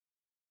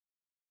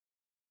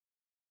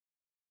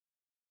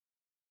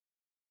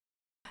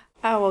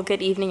Oh, well,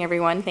 good evening,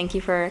 everyone. Thank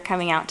you for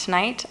coming out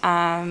tonight.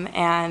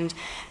 And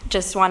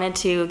just wanted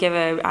to give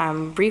a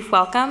brief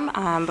welcome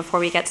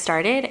before we get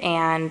started.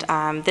 And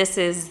this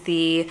is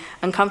the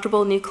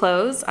Uncomfortable New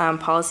Clothes,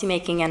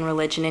 Policymaking and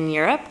Religion in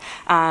Europe,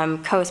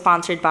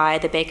 co-sponsored by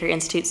the Baker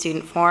Institute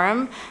Student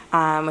Forum,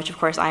 which of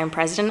course I am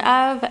president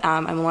of.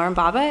 I'm Lauren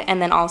Baba,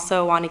 and then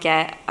also want to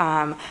get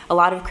a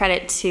lot of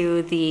credit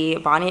to the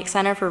Boniek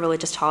Center for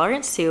Religious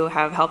Tolerance, who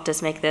have helped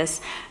us make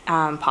this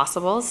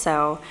possible.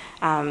 So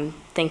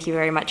thank you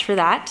very much for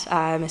that,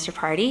 Mr.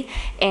 Party.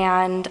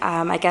 And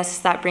I guess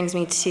that brings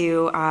me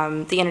to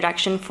the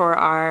introduction for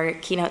our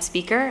keynote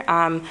speaker.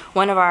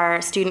 One of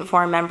our student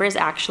forum members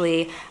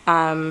actually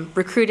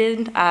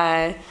recruited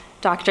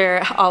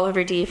Dr.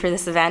 Oliver-Dee for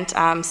this event.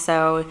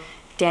 So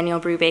Daniel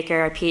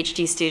Brubaker, a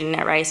Ph.D. student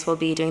at Rice, will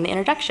be doing the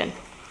introduction.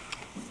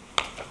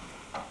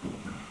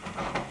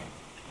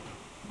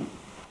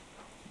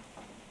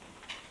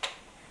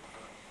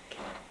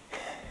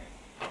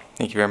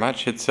 Thank you very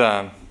much. It's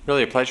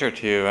really a pleasure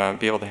to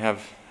be able to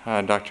have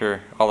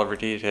Dr.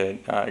 Oliver-Dee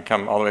to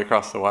come all the way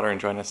across the water and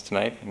join us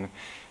tonight, and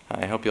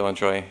I hope you'll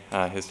enjoy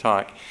his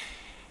talk.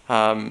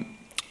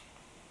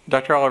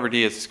 Dr.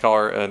 Oliver-Dee is a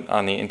scholar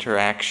on the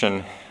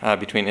interaction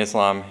between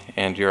Islam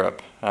and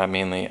Europe,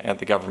 mainly at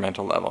the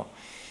governmental level.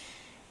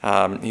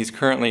 He's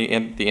currently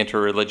the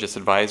interreligious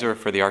advisor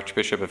for the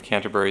Archbishop of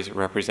Canterbury's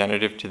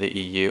representative to the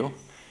EU.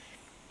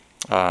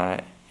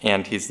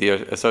 And he's the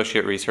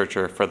associate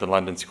researcher for the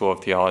London School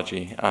of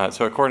Theology.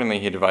 So accordingly,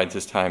 he divides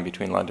his time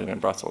between London and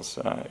Brussels.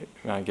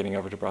 Getting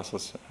over to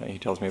Brussels, he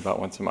tells me, about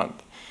once a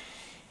month.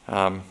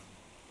 And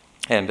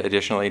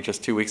additionally,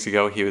 just 2 weeks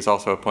ago, he was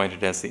also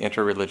appointed as the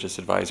interreligious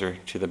advisor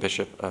to the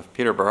Bishop of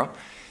Peterborough.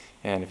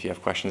 And if you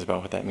have questions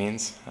about what that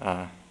means,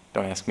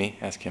 don't ask me,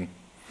 ask him.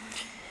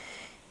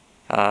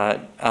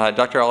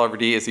 Dr.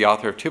 Oliver-Dee is the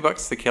author of 2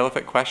 books, The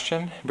Caliphate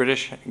Question,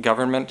 British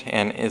Government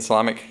and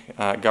Islamic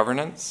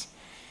Governance,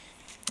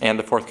 and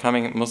the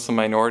forthcoming Muslim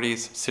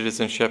Minorities,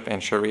 Citizenship,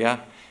 and Sharia,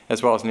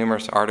 as well as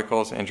numerous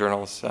articles and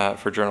journals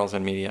for journals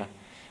and media.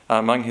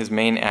 Among his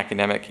main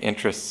academic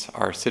interests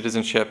are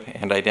citizenship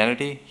and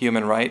identity,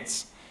 human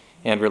rights,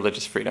 and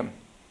religious freedom.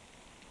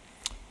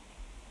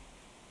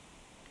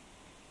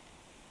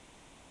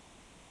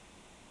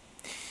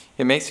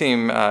 It may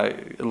seem a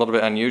little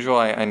bit unusual,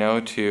 I know,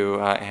 to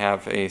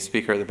have a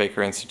speaker at the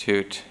Baker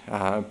Institute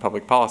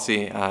Public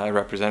Policy, a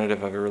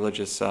representative of a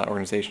religious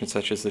organization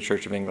such as the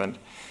Church of England.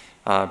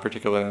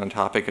 Particularly on the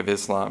topic of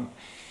Islam.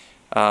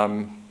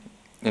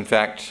 In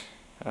fact,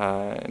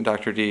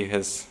 Dr. Dee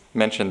has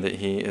mentioned that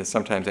he is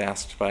sometimes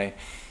asked by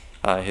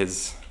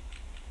his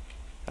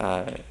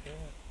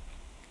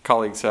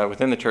colleagues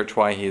within the church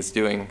why he is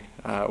doing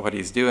what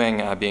he's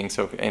doing, being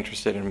so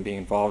interested in being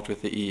involved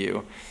with the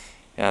EU.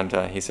 And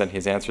he said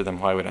he's answered them,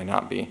 why would I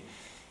not be?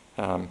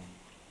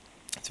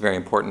 It's very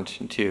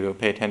important to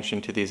pay attention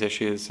to these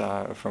issues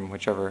from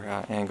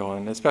whichever angle,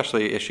 and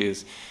especially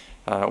issues.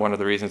 One of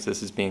the reasons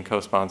this is being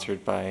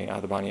co-sponsored by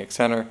the Boniek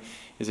Center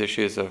is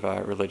issues of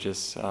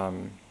religious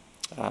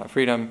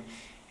freedom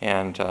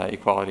and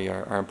equality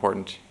are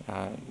important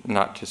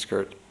not to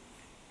skirt.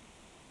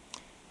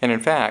 And in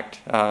fact,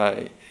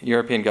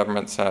 European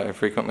governments,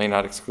 frequently,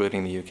 not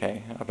excluding the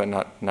UK, but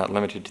not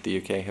limited to the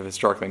UK, have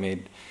historically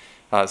made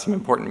some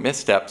important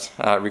missteps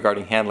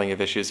regarding handling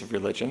of issues of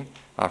religion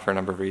for a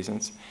number of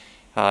reasons.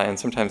 And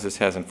sometimes this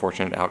has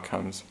unfortunate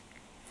outcomes.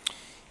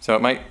 So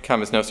it might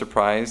come as no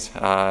surprise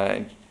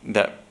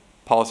that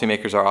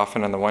policymakers are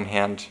often, on the one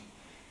hand,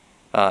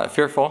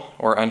 fearful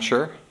or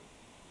unsure,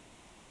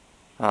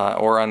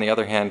 or on the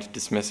other hand,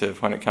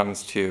 dismissive when it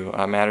comes to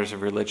matters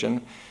of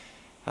religion.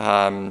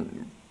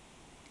 Religion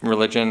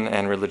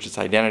and religious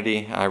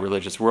identity,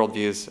 religious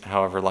worldviews,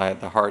 however, lie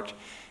at the heart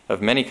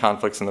of many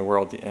conflicts in the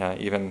world,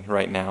 even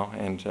right now,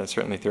 and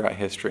certainly throughout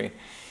history.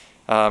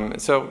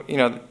 So,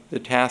 the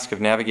task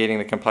of navigating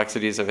the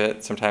complexities of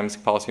it, sometimes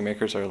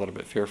policymakers are a little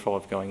bit fearful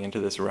of going into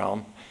this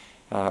realm,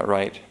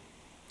 right?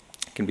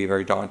 It can be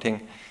very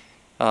daunting.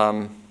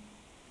 And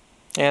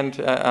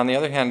on the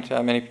other hand,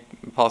 many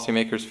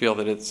policymakers feel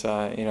that it's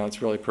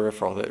really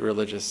peripheral, that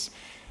religious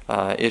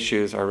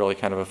issues are really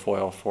kind of a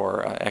foil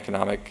for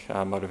economic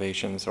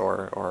motivations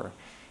or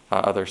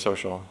other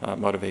social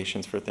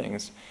motivations for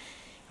things.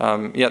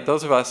 Yet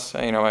those of us,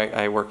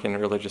 I work in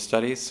religious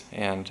studies,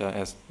 and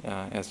as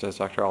does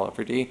Dr.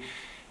 Oliver-Dee,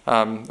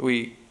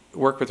 we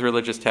work with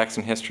religious texts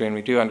and history, and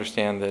we do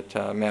understand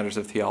that matters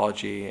of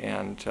theology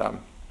and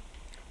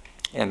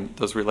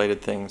those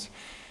related things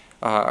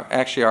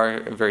actually are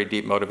very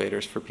deep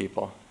motivators for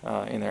people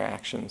in their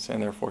actions,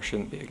 and therefore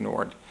shouldn't be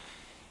ignored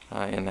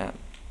in that.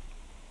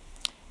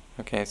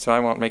 Okay, so I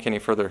won't make any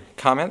further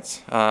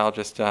comments. I'll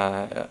just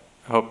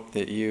hope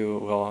that you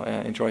will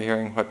enjoy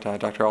hearing what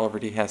Dr.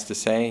 Oliver-Dee has to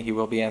say. He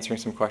will be answering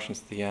some questions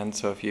at the end,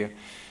 so if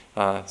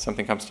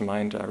something comes to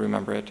mind,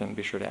 remember it and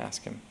be sure to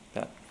ask him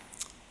that.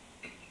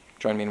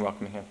 Join me in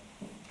welcoming him.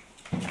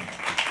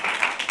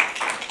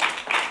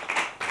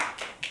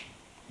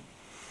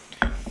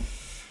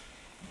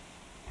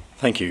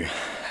 Thank you.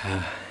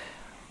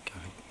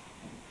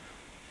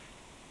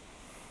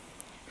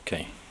 Okay.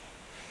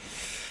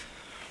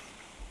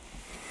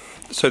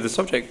 So the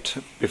subject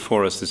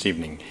before us this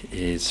evening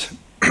is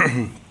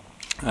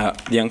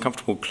the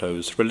uncomfortable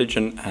close,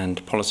 religion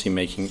and policy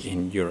making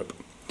in Europe,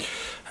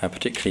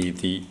 particularly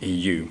the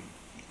EU.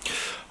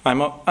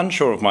 I'm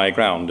unsure of my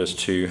ground as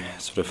to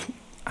sort of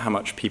how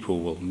much people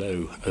will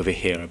know over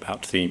here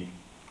about the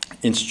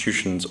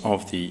institutions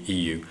of the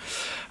EU.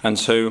 And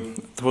so I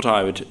thought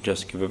I would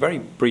just give a very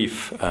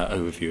brief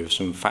overview of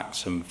some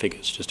facts and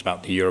figures just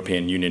about the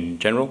European Union in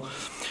general,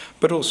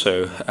 but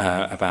also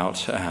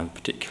about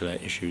particular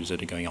issues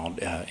that are going on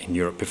in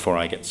Europe before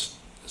I get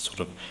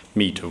sort of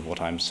meat of what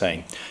I'm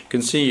saying. You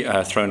can see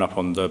thrown up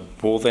on the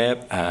wall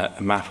there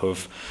a map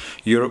of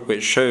Europe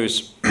which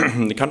shows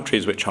the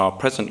countries which are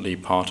presently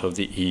part of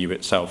the EU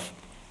itself.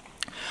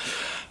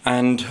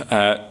 And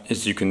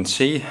as you can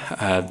see,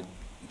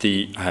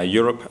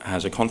 Europe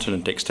as a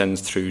continent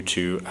extends through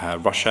to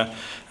Russia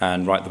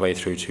and right the way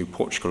through to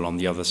Portugal on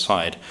the other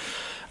side.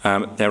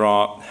 There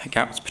are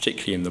gaps,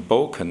 particularly in the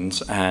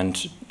Balkans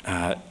and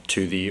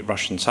to the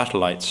Russian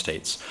satellite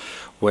states,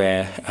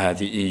 where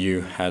the EU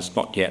has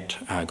not yet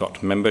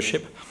got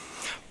membership,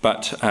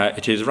 but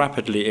it is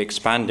rapidly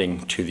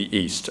expanding to the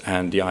east,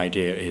 and the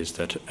idea is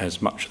that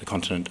as much of the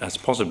continent as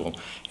possible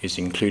is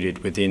included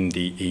within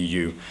the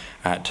EU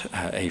at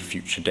a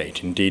future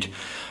date. Indeed,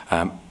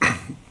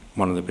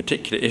 one of the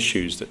particular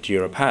issues that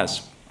Europe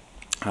has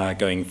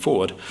going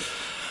forward,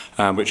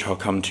 which I'll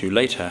come to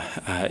later,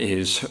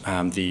 is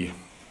the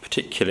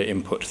particular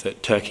input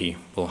that Turkey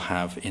will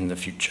have in the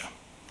future.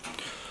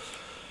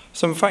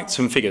 Some facts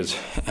and figures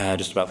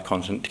just about the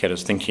continent to get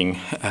us thinking.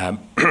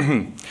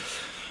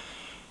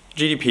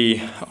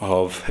 GDP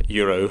of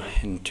Euro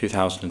in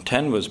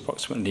 2010 was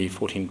approximately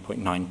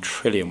 14.9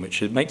 trillion,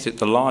 which makes it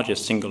the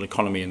largest single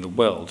economy in the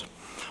world.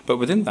 But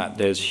within that,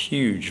 there's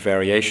huge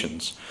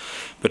variations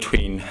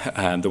between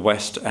the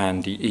West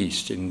and the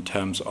East in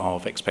terms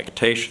of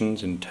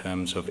expectations, in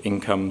terms of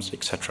incomes,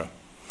 etc.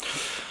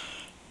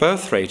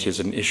 Birth rate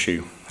is an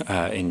issue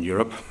in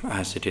Europe,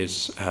 as it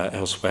is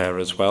elsewhere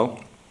as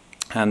well.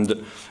 And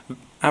the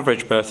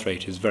average birth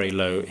rate is very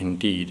low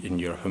indeed in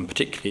Europe, and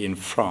particularly in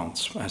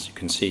France, as you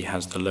can see,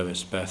 has the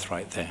lowest birth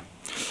rate there.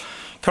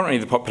 Currently,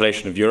 the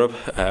population of Europe,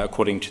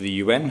 according to the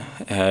UN,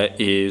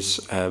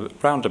 is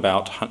around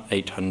about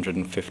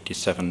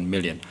 857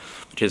 million,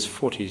 which is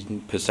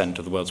 14%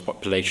 of the world's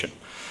population.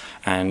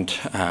 And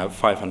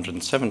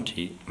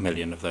 570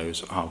 million of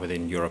those are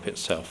within Europe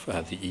itself,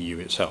 the EU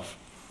itself.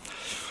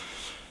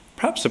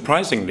 Perhaps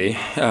surprisingly,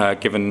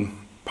 given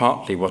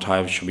partly what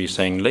I shall be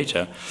saying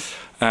later,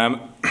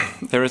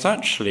 there is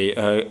actually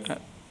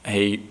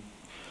a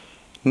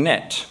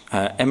net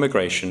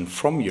emigration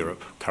from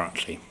Europe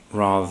currently,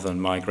 rather than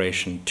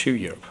migration to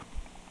Europe.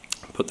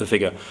 Put the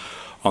figure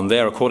on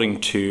there, according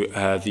to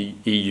the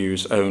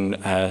EU's own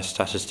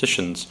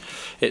statisticians,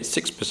 it's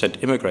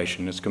 6%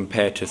 immigration as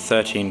compared to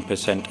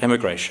 13%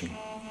 emigration.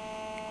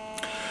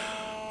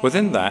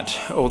 Within that,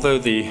 although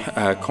the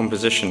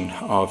composition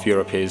of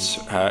Europe is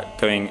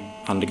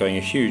undergoing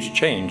a huge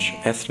change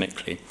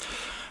ethnically,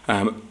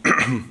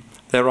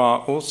 there are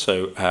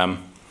also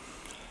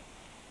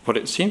what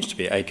it seems to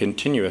be a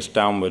continuous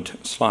downward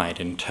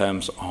slide in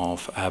terms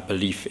of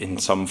belief in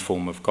some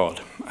form of God.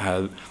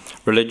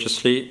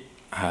 Religiously,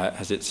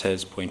 as it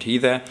says, point E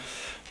there,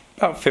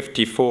 about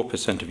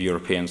 54% of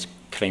Europeans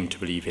claim to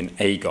believe in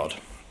a God,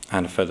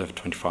 and a further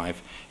 25%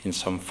 in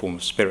some form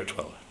of spirit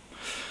world.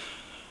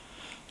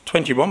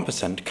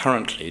 21%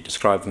 currently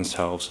describe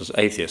themselves as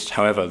atheists.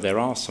 However, there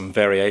are some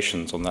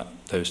variations on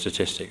those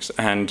statistics,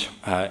 and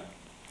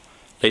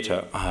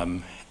later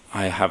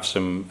I have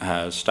some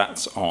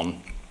stats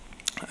on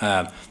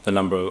the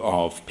number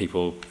of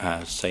people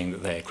saying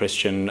that they're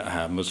Christian,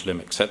 Muslim,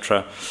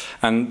 etc.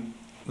 And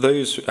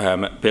those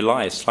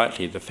belie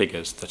slightly the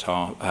figures that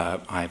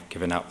I've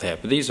given out there,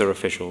 but these are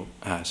official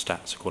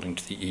stats according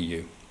to the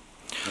EU.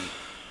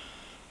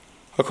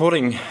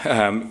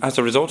 As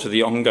a result of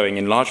the ongoing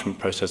enlargement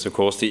process, of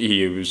course, the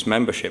EU's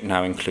membership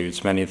now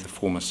includes many of the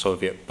former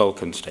Soviet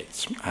Balkan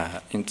states,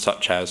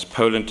 such as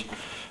Poland,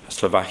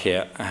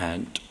 Slovakia,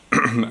 and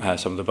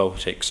some of the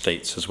Baltic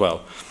states as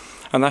well.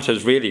 And that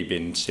has really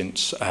been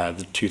since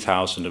the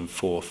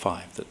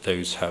 2004-05 that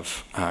those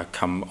have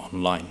come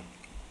online.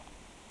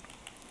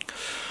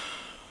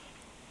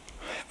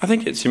 I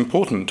think it's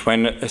important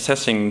when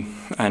assessing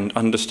and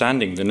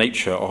understanding the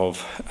nature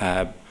of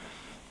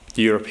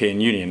the European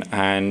Union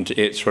and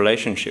its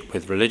relationship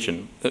with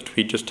religion that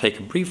we just take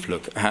a brief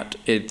look at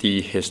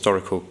the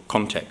historical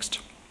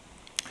context.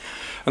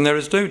 And there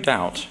is no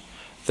doubt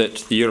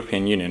that the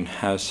European Union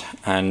has,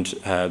 and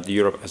the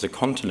Europe as a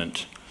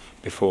continent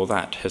before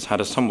that, has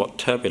had a somewhat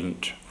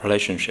turbulent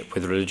relationship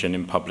with religion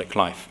in public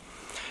life.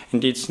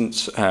 Indeed,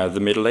 since the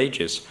Middle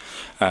Ages,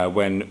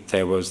 when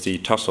there was the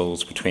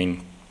tussles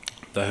between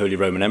the Holy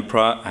Roman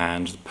Emperor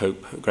and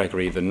Pope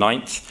Gregory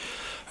IX,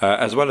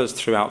 as well as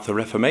throughout the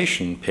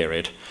Reformation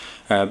period,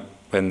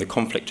 when the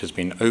conflict has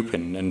been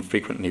open and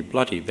frequently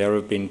bloody, there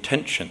have been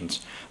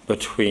tensions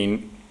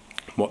between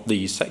what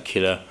the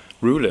secular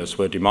rulers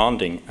were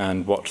demanding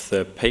and what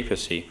the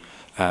papacy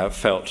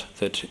felt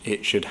that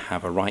it should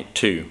have a right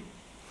to.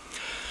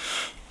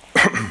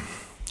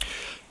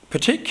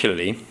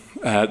 Particularly,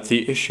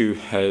 the issue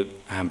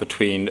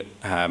between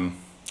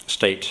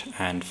state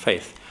and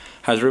faith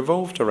has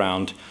revolved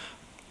around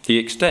the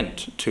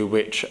extent to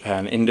which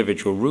an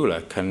individual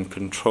ruler can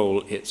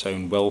control its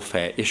own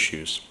welfare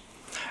issues,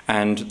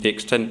 and the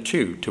extent,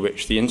 too, to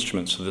which the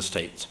instruments of the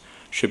state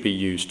should be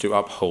used to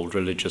uphold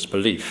religious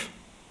belief.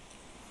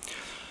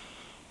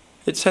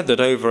 It's said that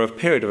over a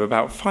period of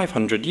about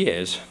 500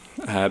 years,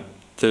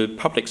 the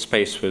public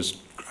space was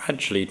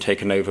gradually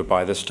taken over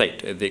by the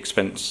state at the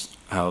expense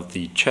of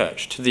the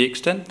church, to the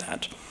extent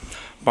that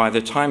by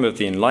the time of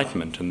the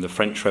Enlightenment and the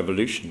French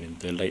Revolution in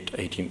the late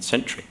 18th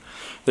century,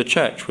 the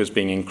church was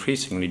being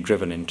increasingly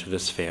driven into the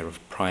sphere of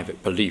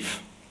private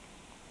belief.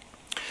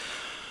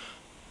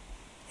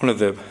 One of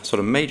the sort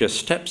of major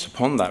steps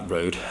upon that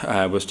road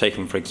was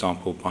taken, for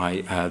example,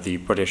 by the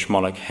British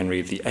monarch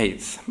Henry VIII,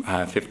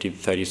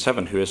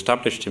 1537, who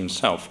established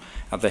himself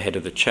at the head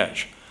of the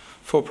church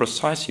for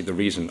precisely the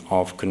reason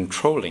of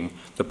controlling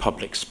the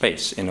public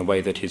space in a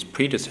way that his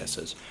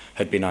predecessors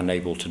had been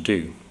unable to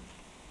do.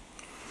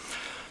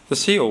 The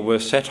seal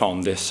was set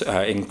on this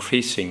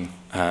increasing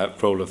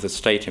role of the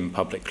state in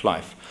public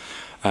life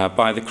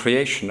by the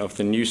creation of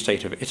the new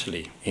state of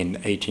Italy in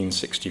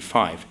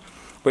 1865,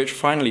 which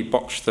finally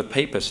boxed the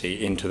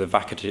papacy into the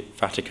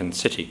Vatican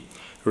City,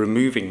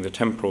 removing the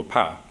temporal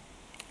power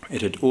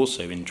it had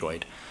also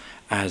enjoyed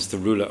as the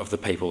ruler of the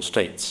papal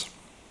states.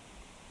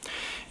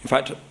 In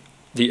fact,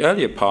 the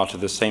earlier part of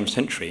the same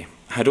century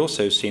had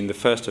also seen the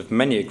first of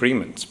many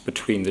agreements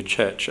between the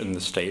church and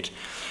the state,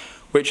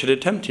 which had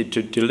attempted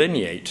to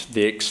delineate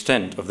the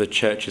extent of the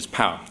church's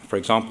power. For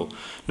example,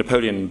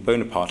 Napoleon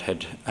Bonaparte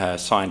had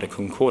signed a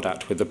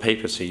concordat with the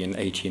papacy in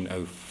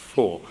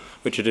 1804,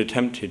 which had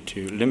attempted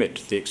to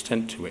limit the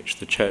extent to which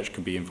the church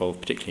could be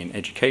involved, particularly in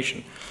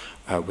education,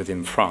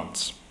 within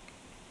France.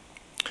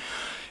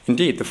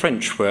 Indeed, the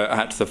French were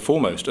at the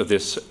forefront of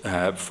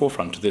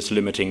this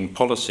limiting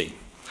policy.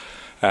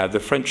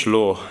 The French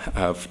law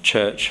of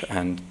church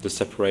and the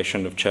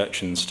separation of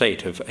church and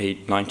state of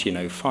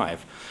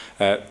 1905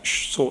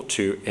 sought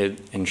to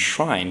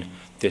enshrine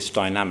this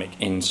dynamic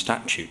in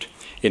statute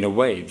in a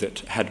way that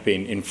had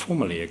been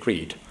informally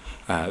agreed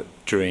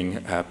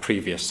during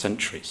previous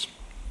centuries.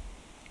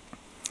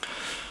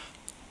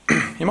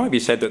 It might be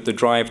said that the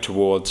drive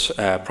towards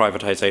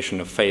privatization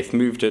of faith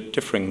moved at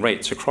differing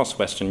rates across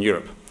Western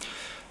Europe.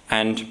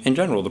 And in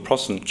general, the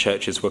Protestant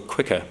churches were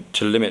quicker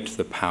to limit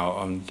the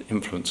power and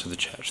influence of the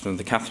church than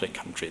the Catholic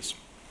countries.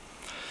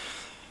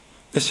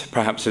 This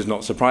perhaps is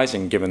not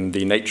surprising given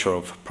the nature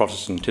of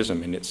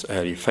Protestantism in its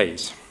early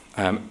phase.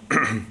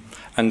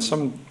 And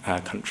some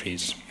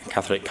countries,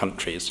 Catholic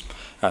countries,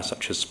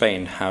 such as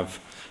Spain, have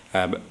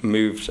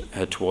moved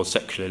towards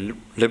secular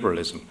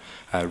liberalism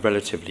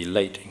relatively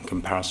late in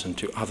comparison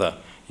to other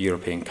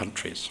European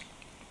countries.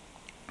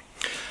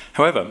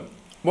 However,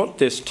 what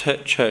this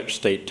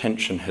church-state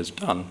tension has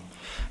done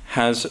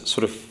has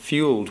sort of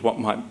fueled what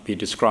might be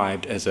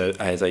described as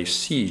a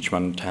siege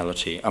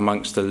mentality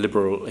amongst the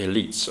liberal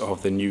elites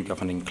of the new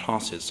governing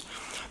classes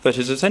that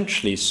has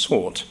essentially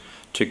sought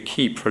to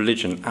keep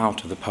religion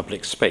out of the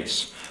public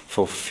space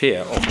for fear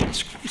of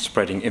its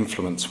spreading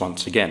influence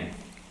once again.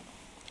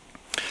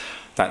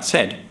 That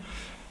said,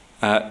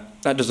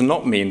 that does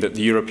not mean that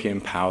the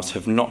European powers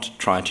have not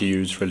tried to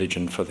use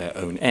religion for their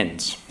own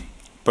ends.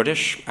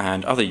 British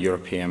and other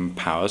European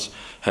powers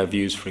have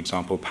used, for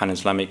example,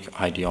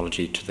 pan-Islamic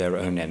ideology to their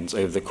own ends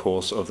over the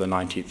course of the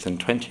 19th and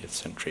 20th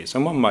centuries.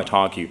 And one might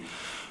argue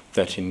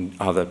that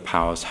other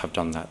powers have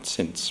done that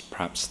since.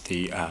 Perhaps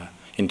the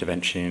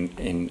intervention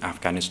in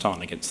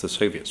Afghanistan against the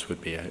Soviets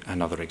would be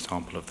another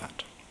example of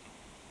that.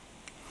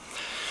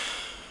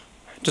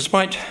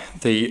 Despite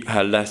the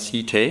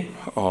laicite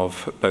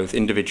of both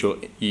individual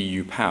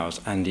EU powers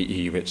and the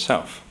EU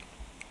itself,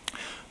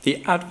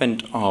 the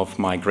advent of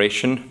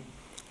migration,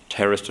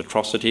 terrorist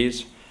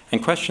atrocities,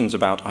 and questions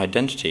about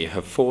identity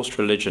have forced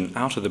religion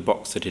out of the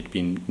box that it had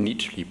been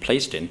neatly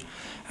placed in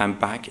and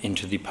back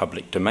into the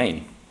public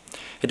domain.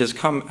 It has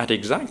come at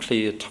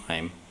exactly a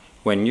time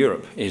when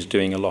Europe is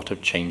doing a lot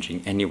of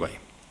changing anyway.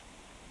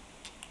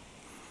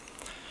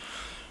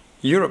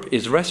 Europe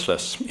is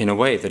restless in a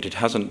way that it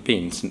hasn't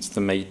been since the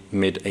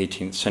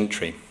mid-18th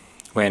century,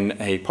 when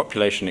a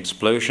population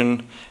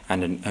explosion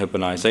and an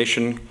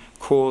urbanization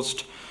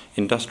caused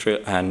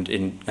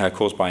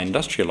by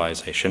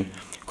industrialization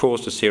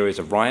caused a series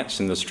of riots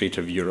in the street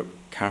of Europe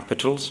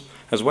capitals,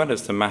 as well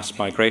as the mass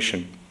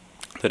migration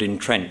that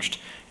entrenched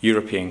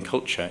European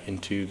culture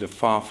into the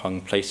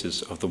far-flung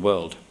places of the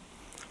world.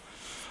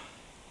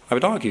 I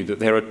would argue that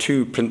there are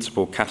two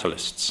principal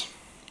catalysts.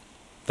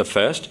 The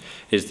first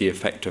is the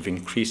effect of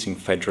increasing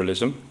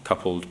federalism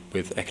coupled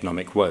with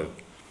economic woe.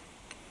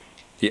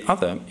 The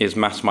other is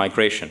mass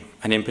migration,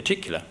 and in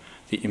particular,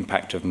 the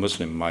impact of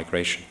Muslim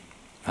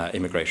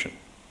immigration.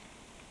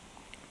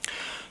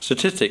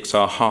 Statistics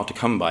are hard to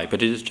come by,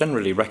 but it is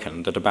generally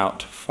reckoned that about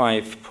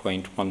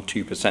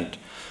 5.12%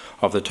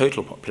 of the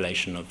total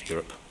population of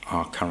Europe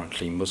are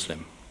currently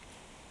Muslim.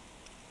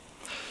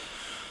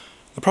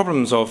 The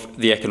problems of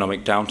the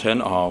economic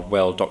downturn are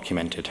well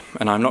documented,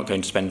 and I'm not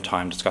going to spend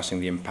time discussing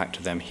the impact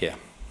of them here.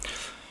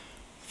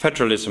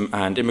 Federalism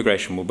and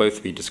immigration will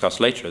both be discussed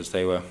later, as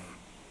they were,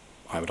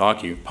 I would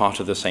argue,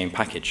 part of the same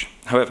package.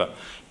 However,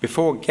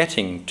 before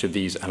getting to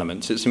these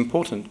elements, it's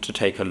important to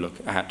take a look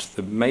at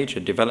the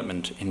major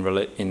development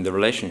in the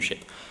relationship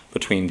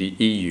between the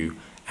EU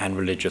and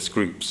religious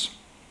groups.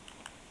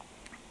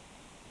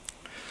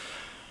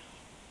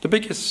 The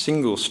biggest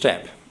single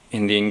step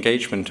in the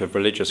engagement of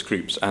religious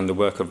groups and the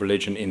work of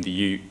religion in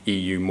the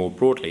EU more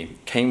broadly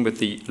came with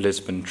the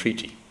Lisbon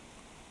Treaty.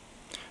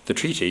 The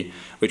treaty,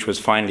 which was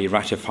finally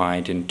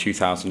ratified in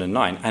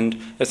 2009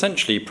 and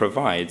essentially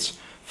provides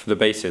for the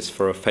basis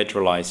for a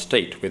federalized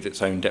state with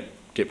its own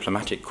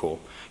diplomatic corps,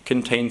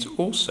 contains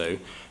also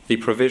the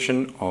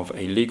provision of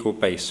a legal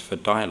basis for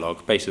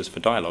dialogue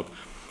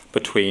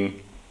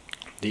between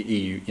the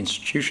EU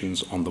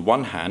institutions on the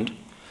one hand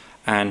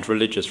and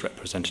religious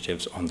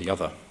representatives on the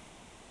other.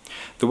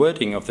 The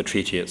wording of the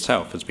treaty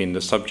itself has been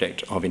the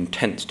subject of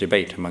intense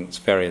debate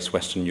amongst various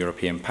Western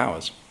European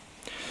powers.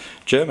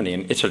 Germany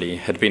and Italy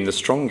had been the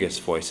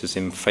strongest voices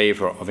in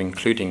favour of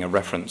including a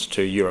reference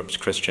to Europe's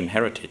Christian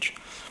heritage,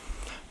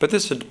 but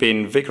this had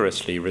been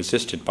vigorously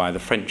resisted by the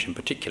French in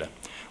particular,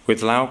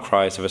 with loud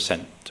cries of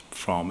assent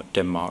from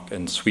Denmark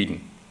and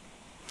Sweden.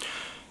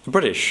 The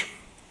British,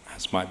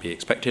 as might be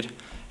expected,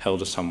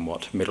 held a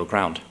somewhat middle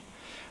ground,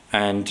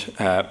 and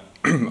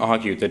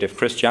argued that if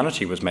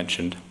Christianity was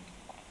mentioned,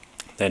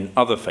 then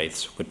other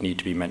faiths would need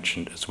to be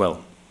mentioned as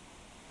well.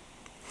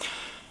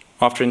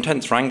 After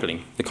intense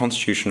wrangling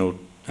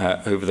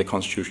over the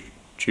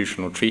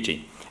constitutional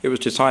treaty, it was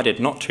decided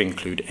not to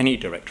include any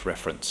direct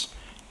reference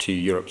to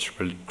Europe's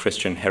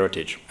Christian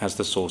heritage as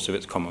the source of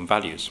its common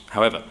values.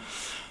 However,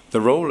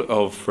 the role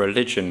of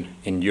religion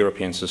in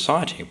European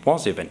society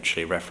was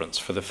eventually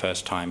referenced for the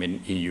first time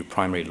in EU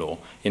primary law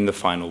in the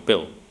final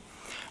bill.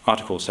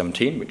 Article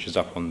 17, which is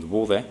up on the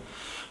wall there,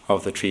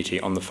 of the Treaty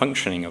on the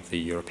Functioning of the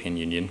European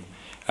Union,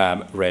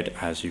 read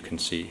as you can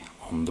see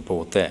on the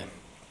board there.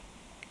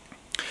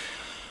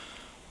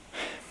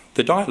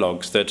 The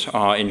dialogues that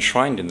are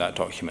enshrined in that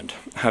document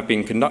have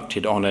been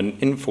conducted on an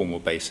informal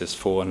basis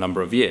for a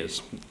number of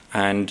years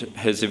and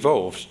has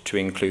evolved to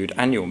include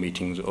annual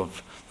meetings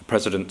of the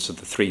presidents of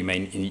the three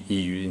main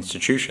EU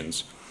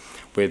institutions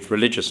with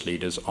religious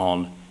leaders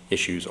on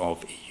issues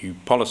of EU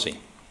policy.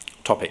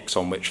 Topics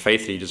on which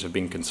faith leaders have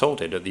been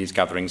consulted at these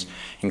gatherings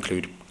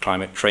include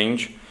climate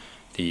change,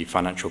 the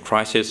financial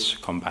crisis,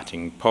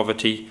 combating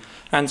poverty,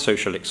 and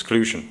social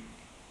exclusion.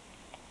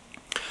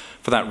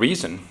 For that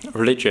reason,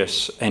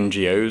 religious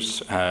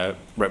NGOs,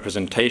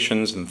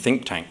 representations, and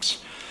think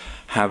tanks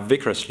have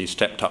vigorously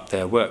stepped up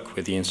their work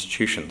with the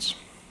institutions.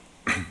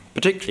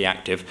 Particularly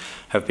active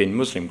have been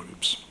Muslim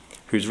groups,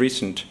 whose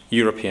recent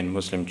European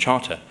Muslim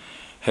Charter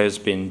has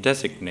been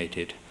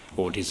designated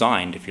or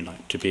designed, if you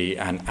like, to be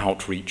an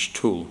outreach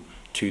tool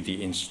to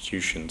the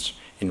institutions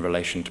in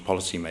relation to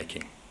policy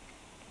making.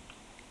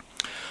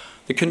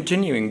 The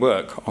continuing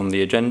work on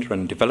the agenda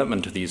and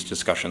development of these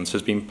discussions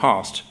has been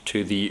passed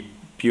to the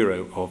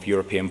Bureau of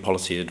European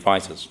Policy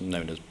Advisors,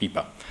 known as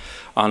BIPA,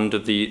 under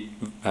the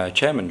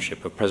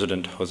chairmanship of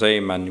President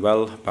José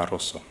Manuel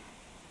Barroso.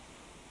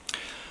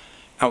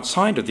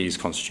 Outside of these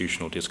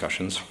constitutional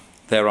discussions,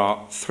 there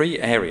are three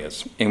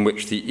areas in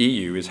which the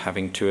EU is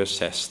having to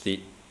assess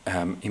the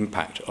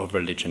impact of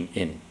religion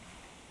in.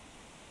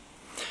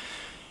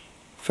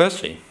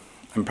 Firstly,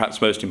 and perhaps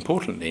most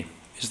importantly,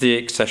 is the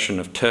accession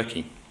of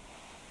Turkey.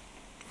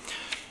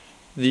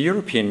 The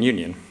European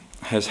Union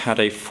has had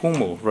a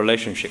formal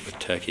relationship with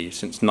Turkey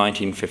since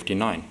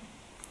 1959,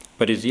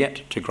 but is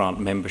yet to grant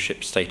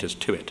membership status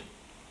to it.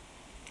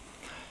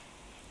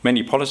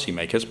 Many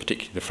policymakers,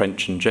 particularly the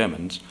French and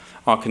Germans,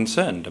 are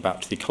concerned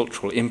about the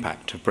cultural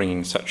impact of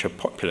bringing such a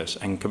populous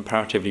and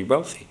comparatively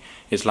wealthy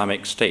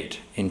Islamic state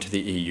into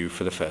the EU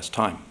for the first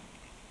time.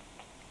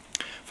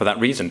 For that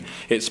reason,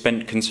 it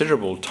spent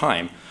considerable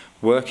time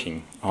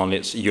working on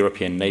its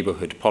European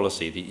Neighbourhood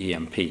Policy, the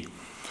ENP,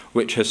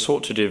 which has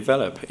sought to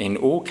develop in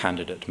all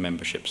candidate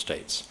membership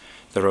states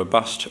the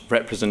robust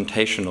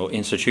representational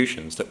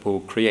institutions that will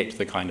create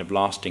the kind of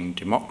lasting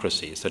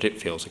democracies that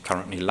it feels are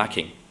currently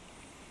lacking.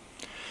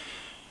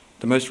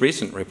 The most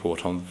recent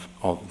report of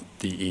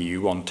the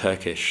EU on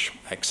Turkish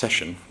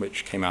accession,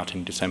 which came out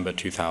in December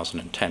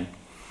 2010,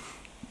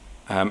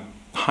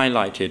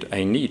 highlighted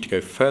a need to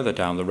go further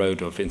down the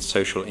road of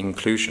social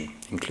inclusion,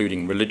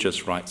 including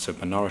religious rights of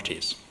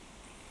minorities.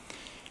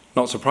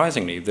 Not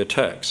surprisingly, the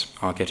Turks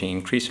are getting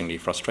increasingly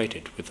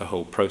frustrated with the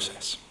whole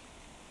process.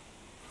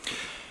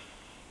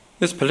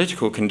 This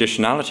political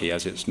conditionality,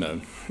 as it's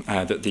known,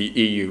 that the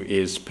EU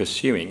is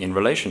pursuing in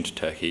relation to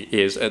Turkey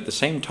is at the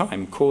same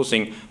time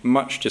causing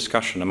much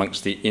discussion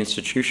amongst the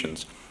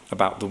institutions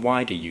about the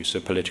wider use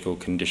of political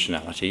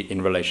conditionality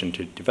in relation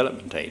to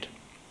development aid.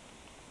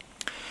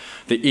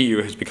 The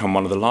EU has become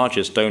one of the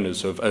largest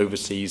donors of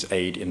overseas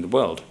aid in the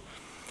world.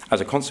 As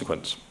a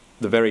consequence,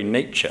 the very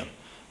nature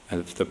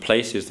of the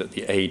places that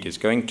the aid is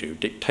going to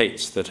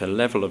dictates that a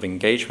level of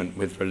engagement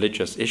with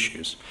religious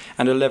issues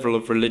and a level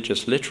of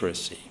religious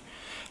literacy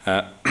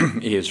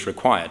is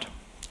required.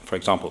 For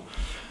example,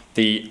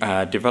 the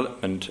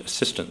development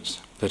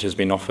assistance that has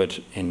been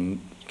offered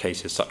in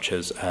cases such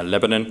as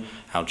Lebanon,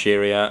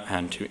 Algeria,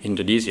 and to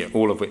Indonesia,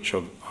 all of which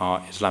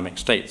are Islamic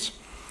states,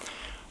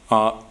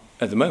 are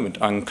at the moment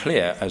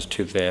unclear as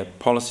to their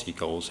policy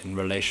goals in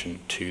relation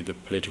to the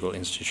political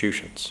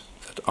institutions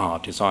that are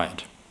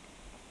desired.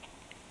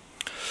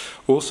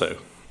 Also,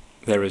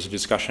 there is a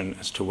discussion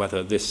as to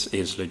whether this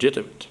is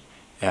legitimate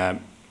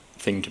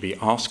thing to be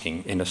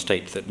asking in a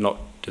state that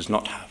does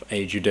not have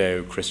a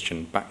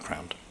Judeo-Christian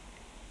background.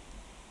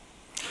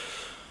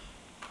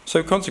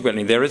 So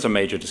consequently, there is a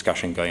major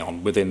discussion going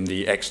on within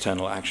the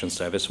External Action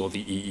Service, or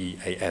the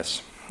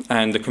EEAS,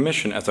 and the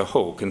Commission as a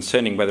whole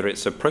concerning whether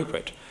it's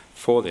appropriate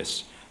for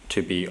this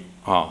to be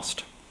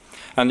asked.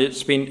 And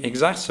it's been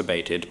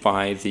exacerbated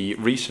by the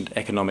recent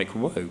economic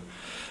woe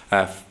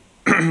that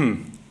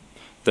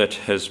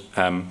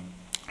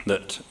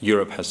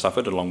Europe has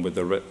suffered, along with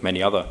the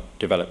many other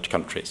developed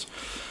countries,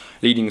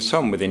 leading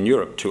some within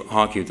Europe to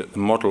argue that the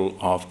model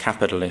of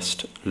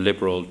capitalist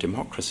liberal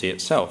democracy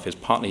itself is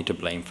partly to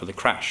blame for the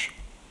crash.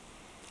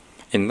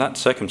 In that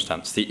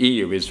circumstance, the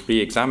EU is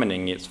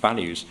re-examining its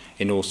values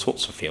in all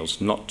sorts of fields,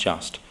 not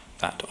just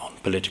that on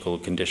political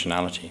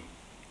conditionality.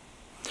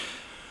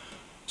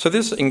 So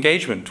this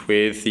engagement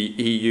with the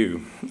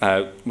EU,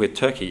 with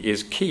Turkey,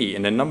 is key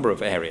in a number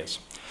of areas,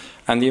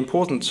 and the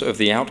importance of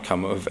the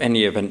outcome of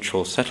any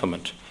eventual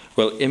settlement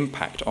will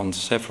impact on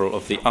several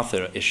of the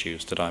other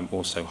issues that I'm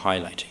also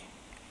highlighting.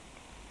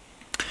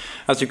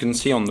 As you can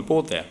see on the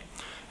board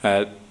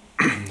there,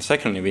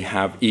 secondly, we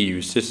have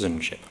EU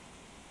citizenship.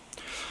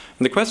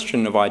 And the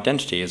question of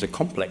identity is a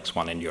complex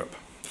one in Europe,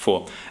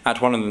 for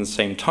at one and the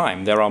same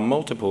time, there are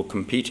multiple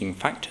competing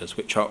factors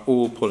which are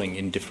all pulling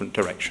in different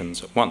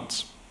directions at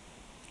once.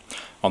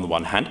 On the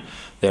one hand,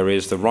 there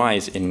is the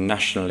rise in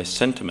nationalist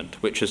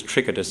sentiment, which has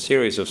triggered a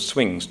series of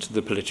swings to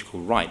the political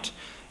right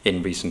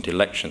in recent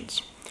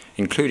elections,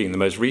 including the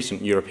most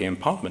recent European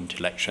Parliament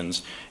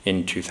elections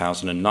in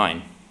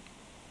 2009.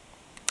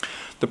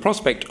 The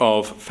prospect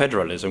of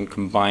federalism,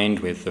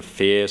 combined with the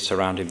fear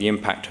surrounding the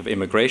impact of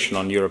immigration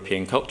on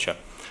European culture,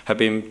 have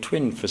been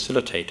twin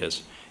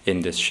facilitators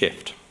in this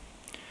shift.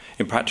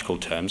 In practical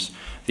terms,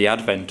 the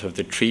advent of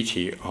the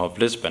Treaty of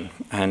Lisbon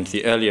and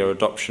the earlier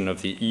adoption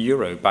of the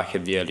euro back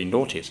in the early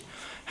noughties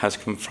has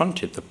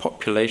confronted the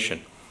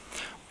population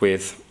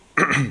with,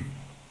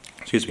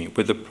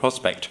 with the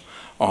prospect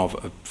of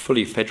a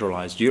fully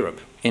federalized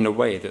Europe in a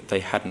way that they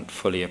hadn't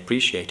fully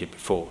appreciated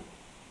before.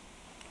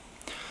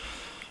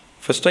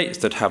 For states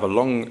that have a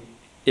long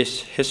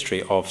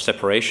history of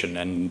separation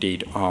and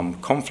indeed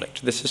armed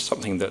conflict, this is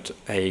something that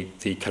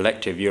the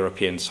collective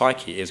European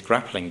psyche is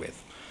grappling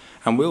with,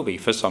 and will be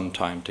for some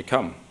time to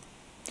come.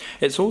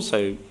 It's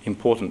also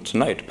important to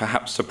note,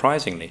 perhaps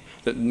surprisingly,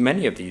 that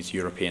many of these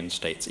European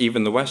states,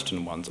 even the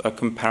Western ones, are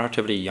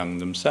comparatively young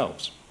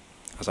themselves.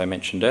 As I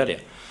mentioned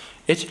earlier,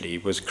 Italy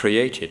was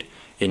created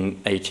in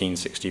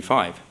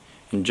 1865,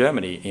 and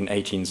Germany in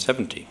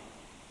 1870.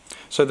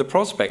 So the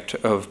prospect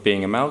of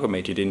being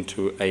amalgamated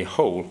into a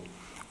whole,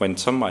 when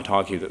some might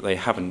argue that they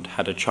haven't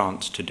had a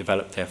chance to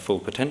develop their full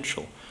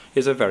potential,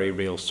 is a very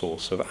real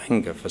source of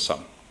anger for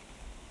some.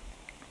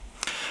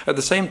 At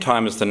the same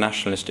time as the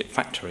nationalistic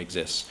factor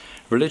exists,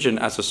 religion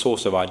as a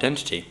source of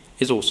identity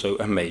is also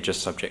a major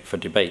subject for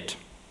debate.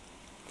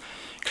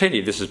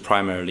 Clearly, this is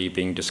primarily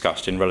being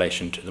discussed in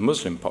relation to the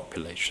Muslim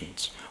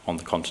populations on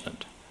the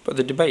continent, but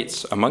the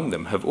debates among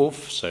them have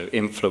also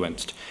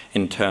influenced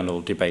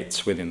internal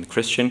debates within the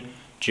Christian,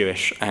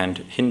 Jewish, and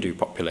Hindu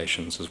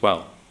populations as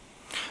well.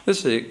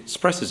 This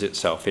expresses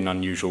itself in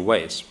unusual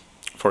ways.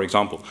 For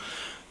example,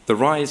 the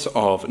rise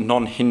of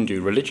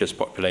non-Hindu religious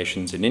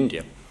populations in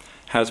India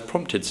has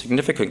prompted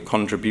significant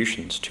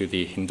contributions to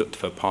the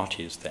Hindutva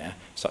parties there,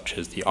 such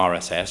as the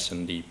RSS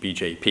and the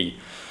BJP,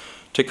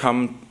 to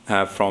come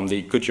from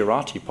the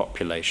Gujarati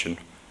population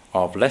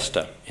of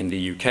Leicester in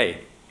the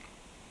UK.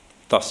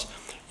 Thus,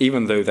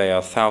 even though they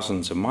are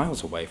thousands of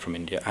miles away from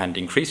India and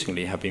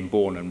increasingly have been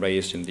born and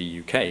raised in the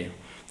UK,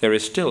 there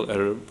is still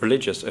a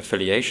religious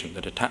affiliation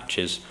that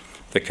attaches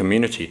the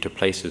community to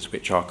places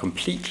which are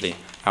completely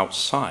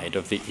outside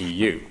of the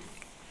EU.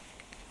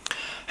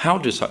 How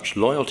do such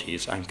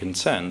loyalties and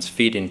concerns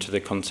feed into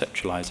the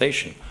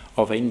conceptualization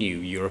of a new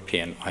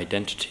European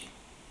identity?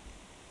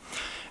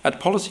 At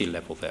policy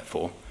level,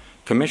 therefore,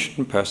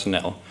 Commission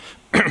personnel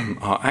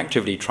are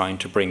actively trying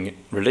to bring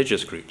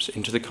religious groups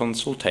into the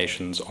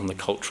consultations on the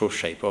cultural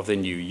shape of the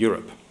new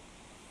Europe.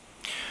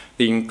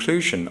 The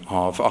inclusion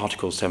of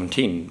Article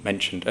 17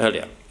 mentioned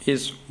earlier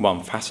is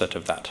one facet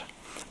of that,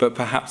 but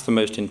perhaps the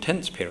most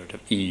intense period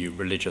of EU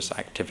religious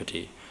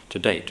activity to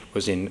date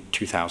was in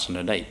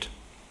 2008.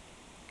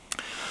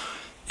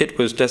 It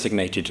was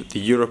designated the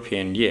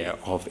European Year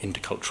of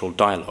Intercultural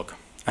Dialogue,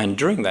 And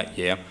during that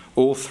year,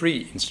 all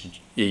three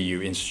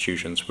EU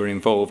institutions were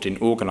involved in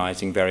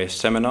organising various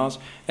seminars,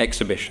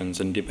 exhibitions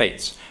and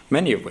debates,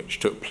 many of which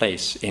took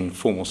place in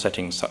formal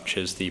settings such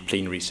as the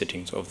plenary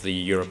sittings of the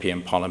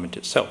European Parliament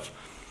itself,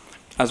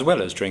 as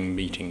well as during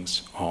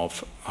meetings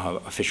of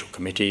official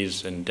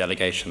committees and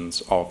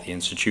delegations of the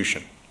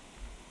institution.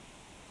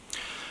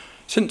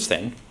 Since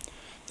then,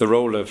 the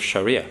role of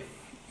Sharia,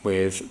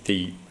 with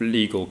the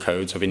legal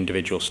codes of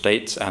individual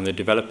states and the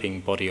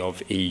developing body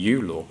of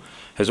EU law,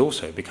 has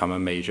also become a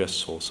major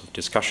source of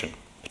discussion,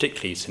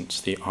 particularly since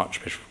the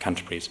Archbishop of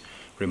Canterbury's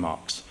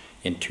remarks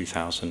in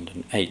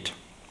 2008,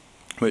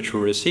 which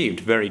were received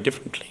very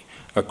differently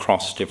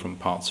across different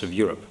parts of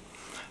Europe,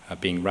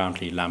 being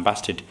roundly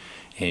lambasted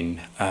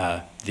in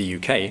the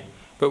UK,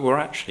 but were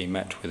actually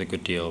met with a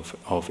good deal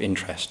of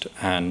interest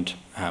and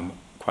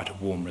quite a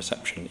warm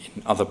reception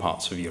in other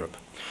parts of Europe.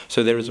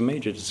 So there is a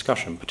major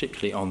discussion,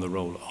 particularly on the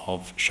role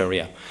of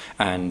Sharia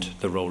and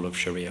the role of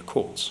Sharia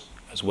courts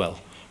as well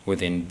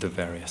within the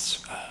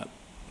various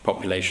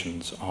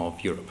populations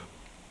of Europe.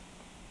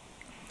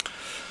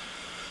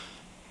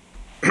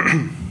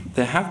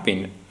 There have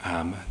been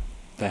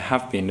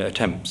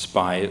attempts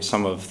by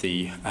some of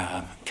the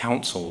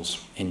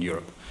councils in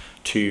Europe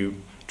to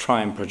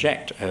try and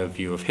project a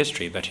view of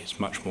history that is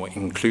much more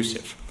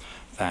inclusive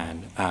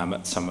than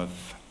some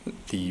of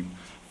the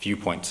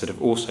viewpoints that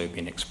have also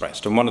been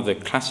expressed. And one of the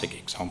classic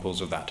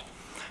examples of that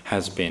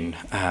has been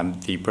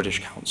the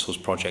British Council's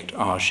project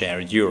Our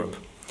Shared Europe,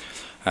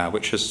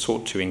 which has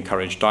sought to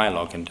encourage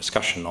dialogue and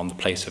discussion on the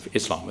place of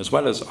Islam, as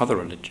well as other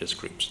religious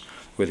groups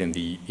within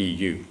the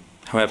EU.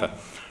 However,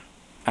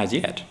 as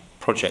yet,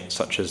 projects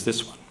such as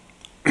this one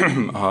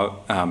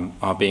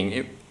are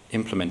being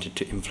implemented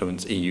to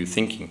influence EU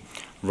thinking,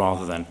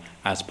 rather than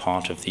as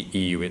part of the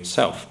EU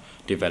itself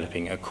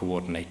developing a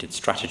coordinated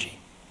strategy.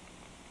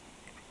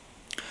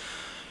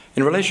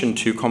 In relation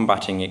to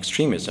combating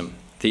extremism,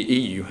 the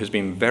EU has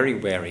been very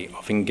wary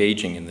of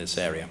engaging in this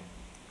area.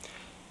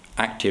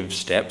 Active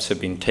steps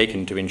have been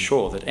taken to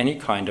ensure that any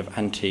kind of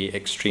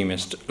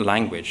anti-extremist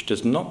language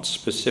does not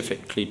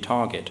specifically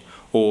target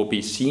or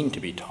be seen to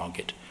be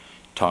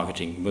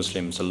targeting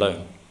Muslims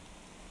alone.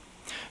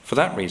 For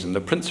that reason,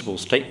 the principal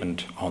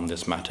statement on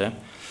this matter,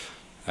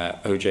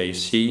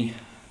 OJC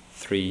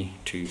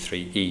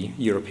 323E,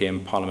 European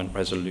Parliament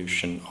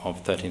Resolution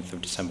of 13th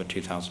of December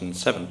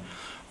 2007,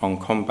 on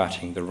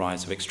combating the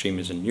rise of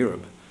extremism in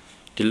Europe,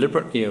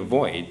 deliberately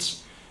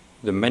avoids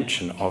the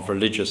mention of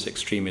religious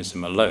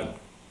extremism alone,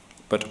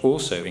 but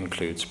also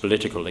includes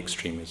political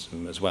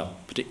extremism as well,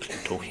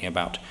 particularly talking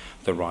about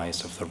the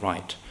rise of the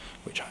right,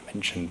 which I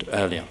mentioned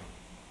earlier.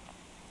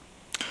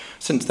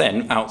 Since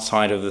then,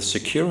 outside of the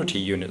security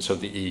units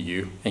of the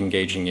EU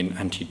engaging in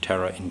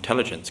anti-terror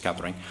intelligence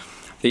gathering,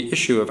 the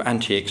issue of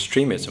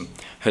anti-extremism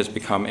has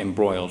become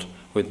embroiled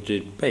with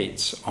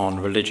debates on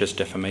religious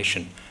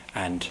defamation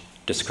and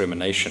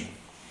discrimination.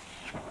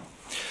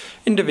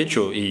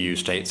 Individual EU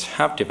states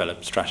have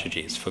developed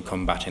strategies for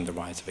combating the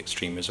rise of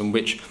extremism,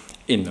 which,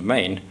 in the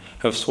main,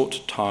 have sought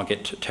to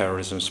target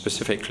terrorism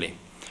specifically,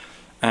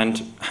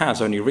 and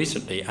has only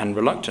recently and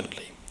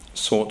reluctantly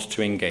sought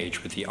to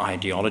engage with the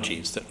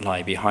ideologies that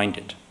lie behind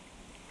it.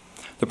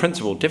 The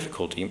principal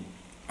difficulty,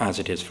 as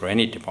it is for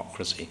any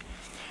democracy,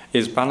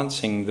 is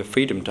balancing the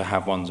freedom to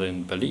have one's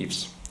own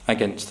beliefs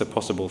against the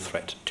possible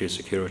threat to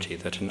security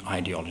that an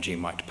ideology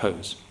might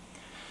pose.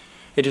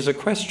 It is a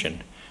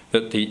question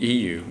that the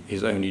EU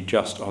is only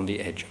just on the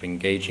edge of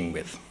engaging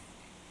with.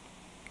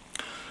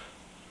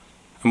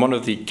 And one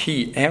of the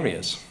key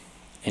areas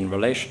in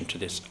relation to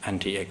this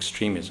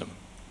anti-extremism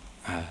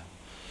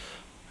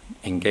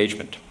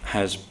engagement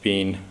has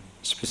been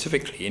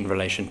specifically in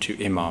relation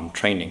to imam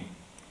training.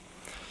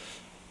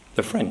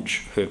 The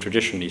French, who have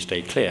traditionally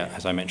stayed clear,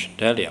 as I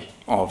mentioned earlier,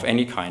 of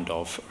any kind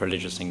of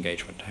religious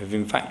engagement, have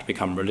in fact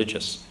become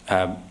leaders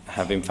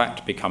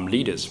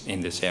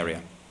in this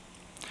area.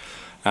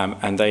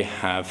 And they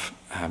have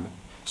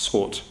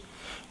sought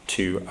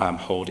to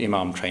hold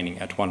imam training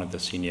at one of the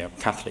senior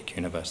Catholic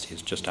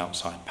universities just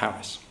outside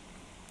Paris.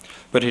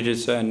 But it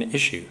is an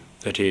issue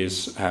that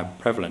is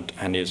prevalent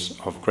and is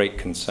of great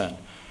concern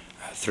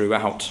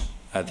throughout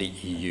the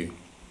EU.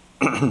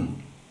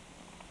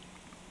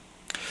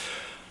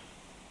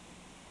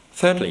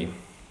 Thirdly,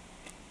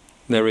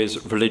 there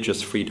is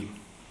religious freedom.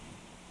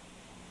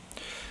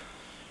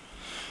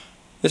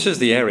 This is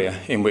the area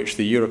in which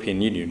the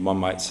European Union, one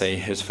might say,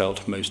 has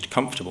felt most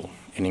comfortable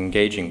in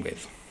engaging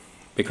with,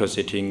 because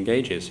it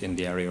engages in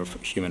the area of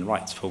human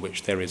rights for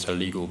which there is a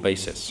legal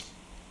basis.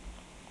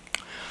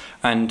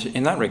 And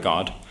in that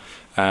regard,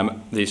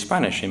 the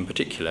Spanish in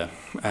particular,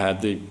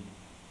 the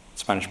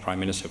Spanish Prime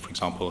Minister, for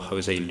example,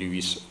 José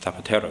Luis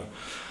Zapatero,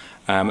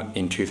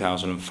 in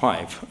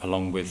 2005,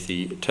 along with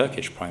the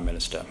Turkish Prime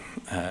Minister,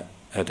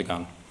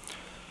 Erdogan,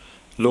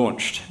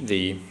 launched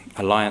the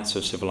Alliance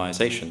of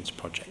Civilizations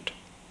project,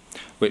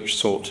 which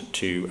sought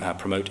to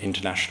promote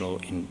international,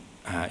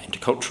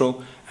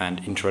 intercultural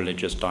and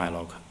interreligious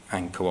dialogue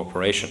and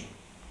cooperation.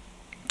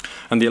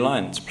 and the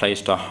alliance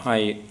placed a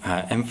high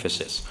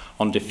emphasis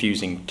on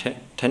diffusing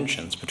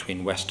tensions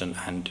between Western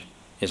and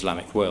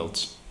Islamic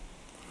worlds.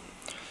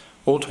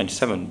 All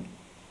 27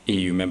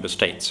 EU member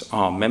states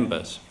are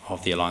members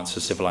of the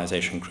Alliance's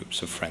civilization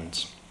groups of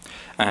friends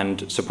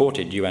and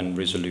supported UN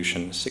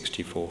Resolution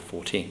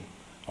 6414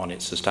 on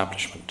its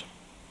establishment.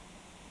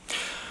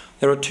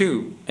 There are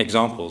two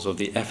examples of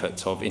the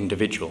efforts of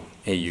individual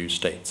EU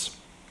states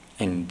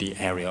in the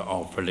area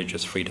of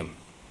religious freedom.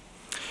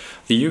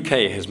 The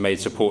UK has made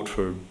support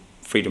for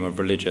freedom of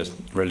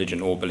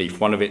religion or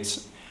belief one of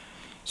its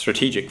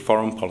strategic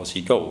foreign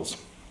policy goals,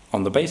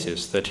 on the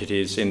basis that it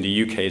is in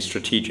the UK's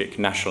strategic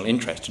national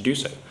interest to do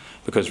so,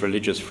 because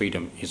religious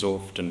freedom is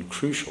often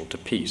crucial to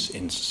peace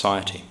in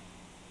society.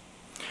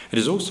 It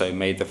has also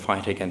made the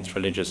fight against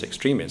religious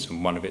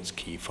extremism one of its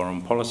key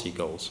foreign policy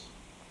goals.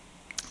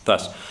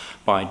 Thus,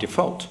 by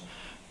default,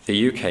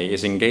 the UK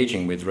is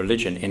engaging with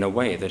religion in a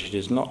way that it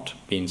has not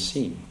been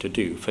seen to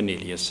do for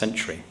nearly a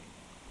century.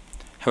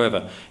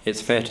 However,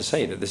 it's fair to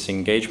say that this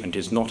engagement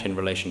is not in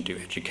relation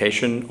to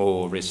education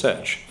or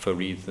research for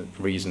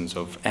reasons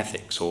of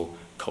ethics or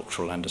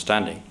cultural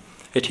understanding.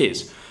 It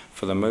is,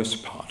 for the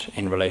most part,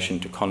 in relation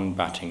to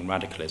combating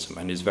radicalism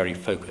and is very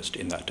focused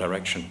in that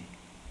direction.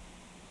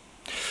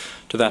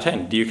 To that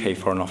end, the UK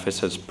Foreign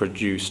Office has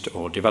produced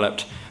or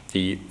developed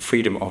the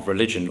Freedom of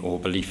Religion or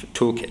Belief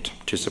Toolkit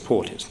to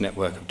support its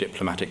network of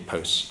diplomatic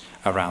posts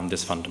around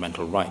this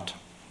fundamental right.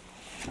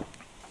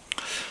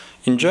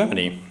 In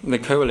Germany, the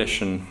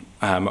coalition,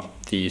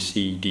 the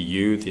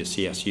CDU, the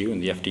CSU,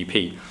 and the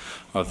FDP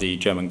of the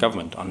German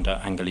government under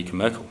Angela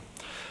Merkel,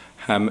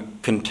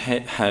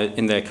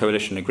 in their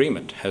coalition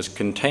agreement, has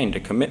contained a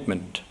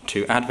commitment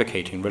to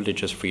advocating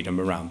religious freedom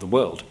around the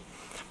world,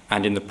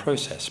 and in the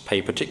process pay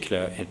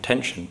particular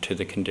attention to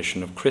the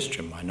condition of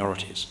Christian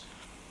minorities.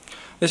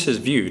 This is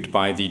viewed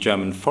by the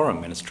German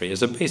Foreign Ministry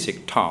as a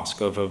basic task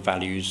of a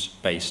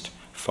values-based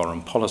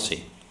foreign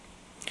policy.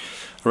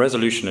 A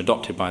resolution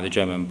adopted by the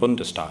German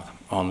Bundestag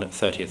on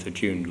 30th of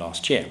June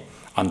last year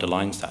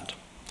underlines that.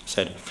 It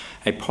said,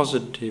 a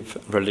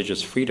positive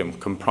religious freedom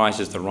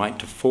comprises the right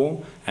to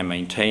form and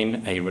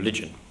maintain a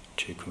religion,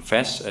 to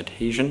confess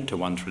adhesion to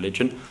one's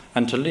religion,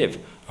 and to live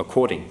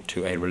according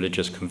to a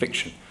religious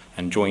conviction,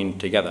 and join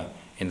together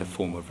in the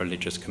form of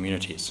religious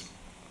communities.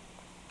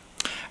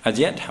 As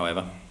yet,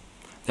 however,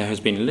 there has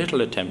been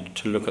little attempt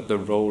to look at the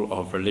role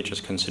of religious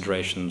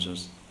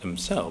considerations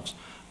themselves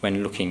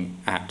when looking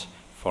at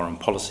foreign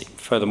policy.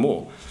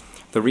 Furthermore,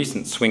 the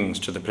recent swings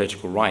to the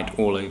political right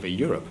all over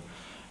Europe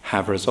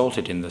have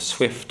resulted in the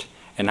swift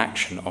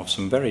enaction of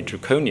some very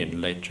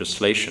draconian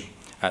legislation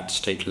at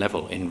state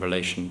level in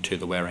relation to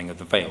the wearing of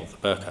the veil, the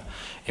burqa,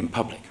 in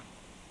public.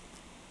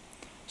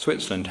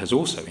 Switzerland has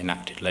also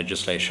enacted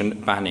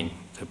legislation banning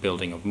the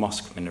building of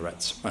mosque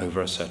minarets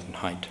over a certain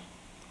height.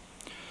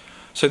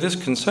 So this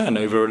concern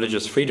over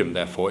religious freedom,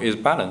 therefore, is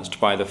balanced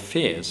by the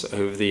fears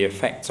over the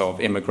effects of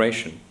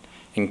immigration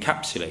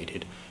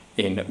encapsulated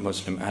in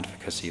Muslim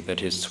advocacy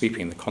that is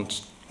sweeping the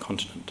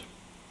continent.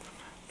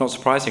 Not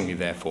surprisingly,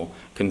 therefore,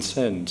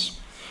 concerns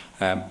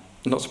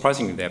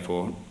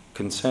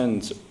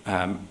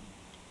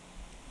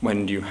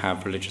when you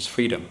have religious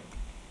freedom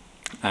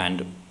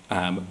and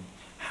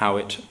how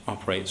it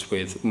operates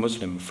with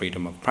Muslim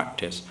freedom of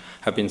practice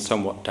have been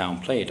somewhat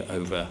downplayed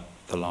over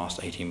the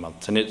last 18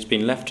 months, and it's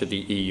been left to the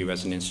EU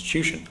as an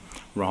institution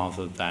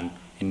rather than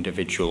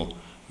individual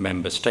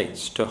member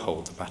states to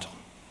hold the baton.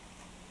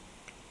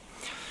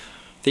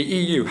 The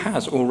EU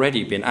has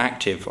already been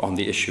active on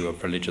the issue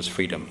of religious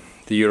freedom.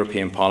 The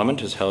European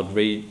Parliament has held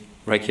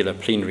regular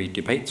plenary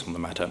debates on the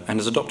matter and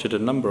has adopted a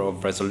number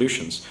of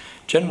resolutions,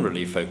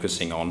 generally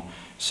focusing on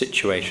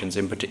situations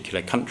in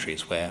particular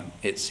countries where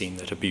it's seen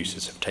that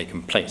abuses have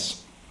taken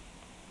place.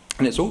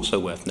 And it's also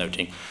worth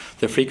noting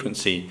the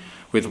frequency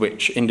with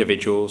which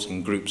individuals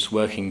and groups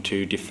working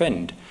to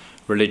defend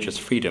religious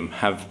freedom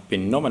have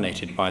been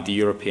nominated by the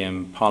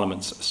European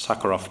Parliament's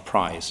Sakharov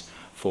Prize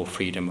for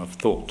Freedom of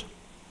Thought.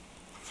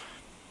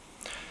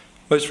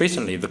 Most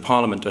recently, the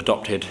Parliament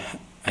adopted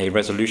a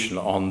resolution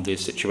on the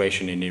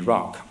situation in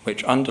Iraq,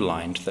 which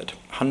underlined that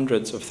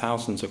hundreds of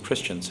thousands of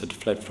Christians had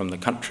fled from the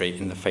country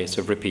in the face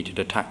of repeated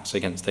attacks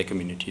against their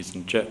communities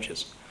and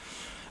churches,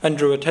 and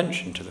drew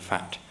attention to the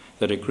fact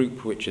that a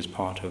group which is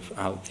part of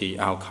the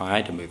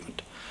Al-Qaeda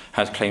movement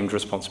has claimed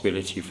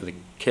responsibility for the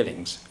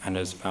killings and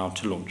has vowed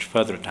to launch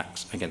further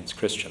attacks against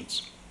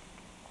Christians.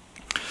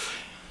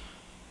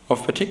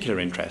 Of particular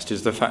interest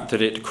is the fact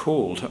that it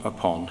called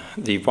upon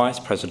the Vice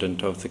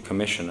President of the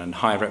Commission and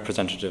High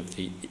Representative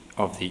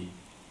of the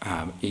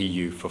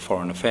EU for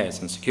Foreign Affairs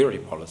and Security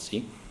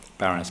Policy,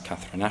 Baroness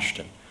Catherine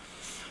Ashton,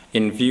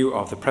 in view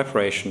of the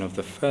preparation of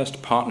the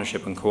first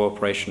partnership and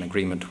cooperation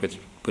agreement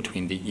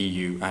between the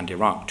EU and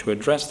Iraq to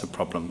address the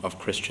problem of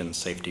Christian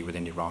safety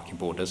within Iraqi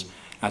borders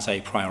as a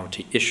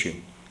priority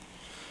issue.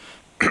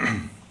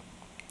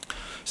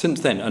 Since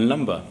then, a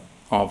number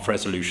of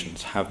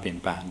resolutions have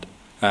been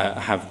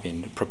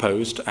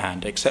proposed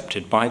and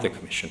accepted by the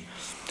Commission,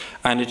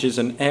 and it is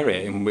an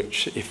area in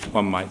which, if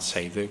one might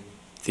say, the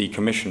the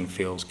Commission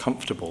feels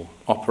comfortable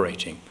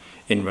operating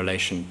in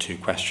relation to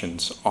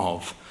questions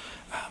of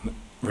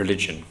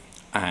religion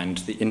and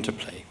the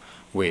interplay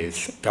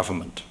with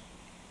government.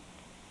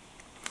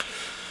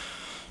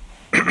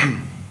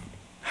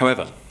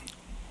 However,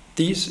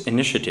 these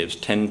initiatives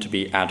tend to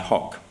be ad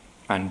hoc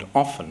and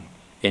often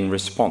in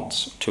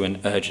response to an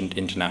urgent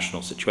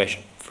international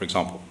situation, for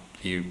example,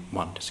 the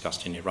one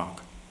discussed in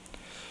Iraq.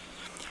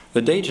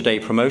 The day-to-day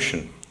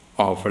promotion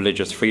of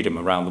religious freedom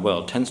around the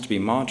world tends to be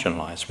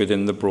marginalized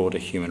within the broader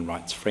human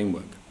rights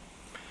framework,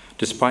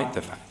 despite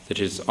the fact that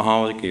it is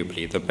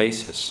arguably the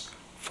basis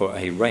for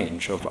a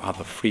range of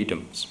other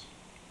freedoms.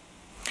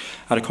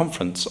 At a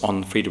conference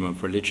on freedom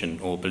of religion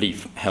or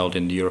belief held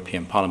in the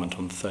European Parliament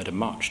on the 3rd of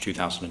March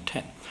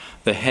 2010,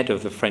 the head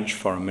of the French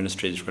Foreign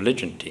Ministry's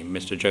religion team,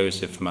 Mr.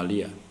 Joseph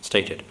Malia,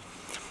 stated,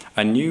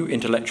 "A new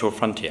intellectual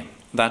frontier,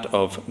 that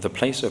of the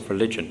place of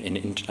religion in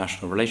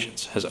international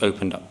relations, has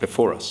opened up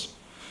before us.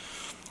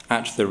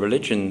 At the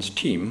religions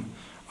team,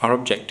 our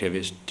objective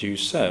is to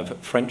serve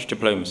French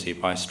diplomacy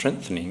by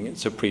strengthening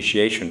its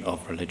appreciation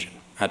of religion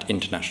at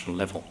international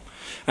level,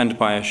 and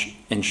by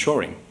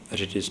ensuring that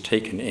it is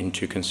taken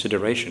into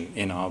consideration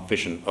in our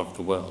vision of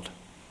the world."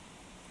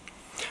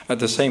 At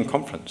the same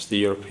conference,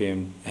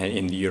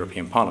 in the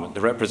European Parliament,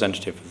 the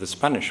representative of the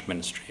Spanish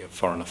Ministry of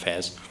Foreign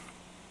Affairs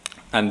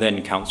and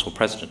then Council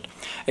President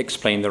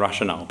explained the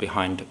rationale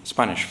behind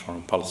Spanish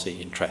foreign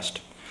policy interest.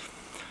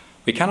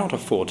 "We cannot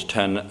afford to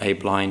turn a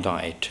blind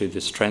eye to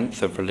the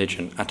strength of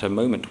religion at a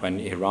moment when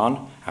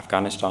Iran,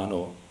 Afghanistan,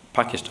 or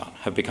Pakistan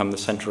have become the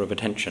center of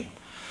attention,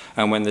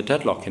 and when the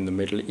deadlock in the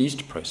Middle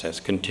East process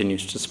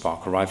continues to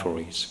spark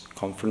rivalries,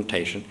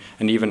 confrontation,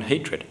 and even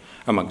hatred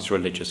amongst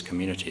religious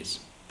communities.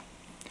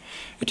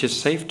 It is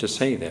safe to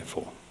say,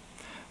 therefore,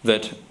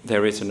 that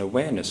there is an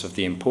awareness of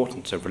the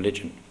importance of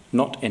religion,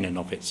 not in and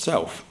of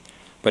itself,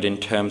 but in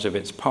terms of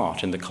its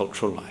part in the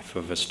cultural life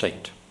of a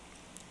state.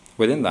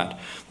 Within that,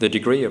 the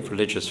degree of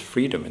religious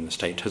freedom in the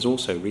state has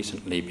also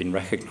recently been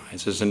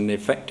recognized as an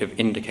effective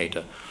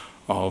indicator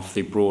of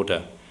the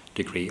broader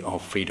degree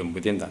of freedom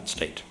within that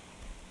state."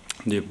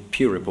 The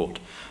Pew report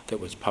that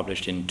was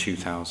published in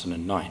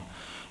 2009,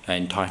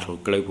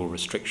 entitled Global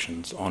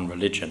Restrictions on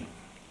Religion,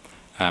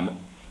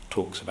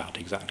 talks about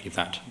exactly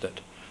that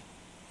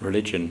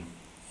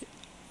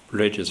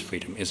religious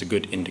freedom is a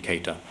good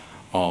indicator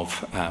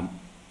of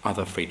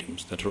other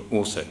freedoms that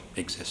also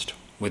exist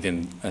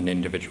within an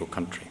individual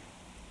country.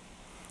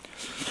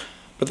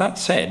 But that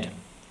said,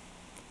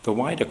 the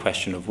wider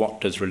question of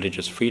what does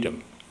religious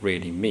freedom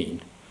really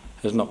mean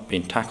has not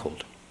been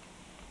tackled.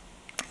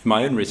 In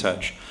my own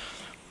research,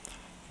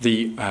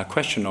 the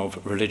question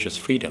of religious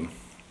freedom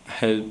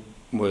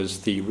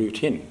was the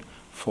route in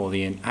for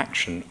the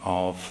inaction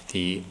of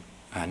the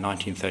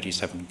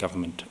 1937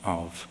 Government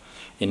of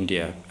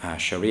India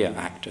Sharia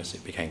Act, as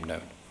it became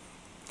known.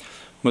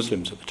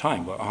 Muslims at the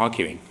time were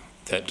arguing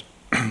that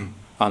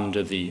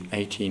under the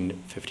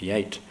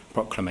 1858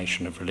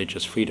 Proclamation of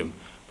Religious Freedom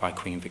by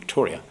Queen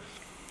Victoria,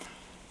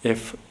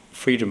 if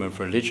freedom of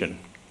religion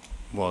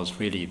was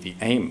really the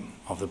aim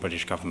of the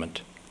British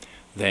government,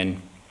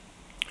 then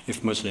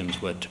if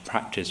Muslims were to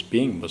practice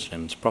being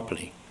Muslims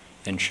properly,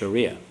 then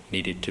Sharia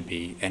needed to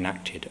be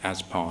enacted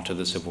as part of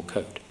the civil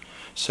code.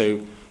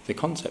 So the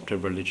concept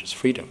of religious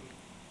freedom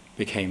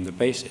became the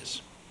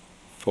basis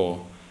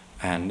for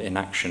an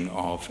enaction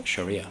of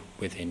Sharia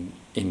within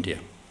India.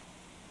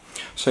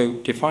 So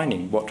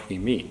defining what we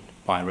mean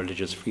by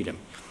religious freedom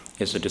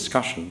is a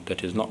discussion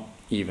that is not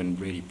even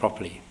really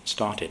properly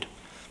started,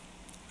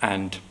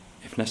 and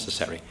if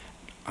necessary,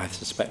 I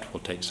suspect will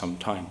take some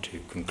time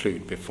to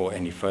conclude before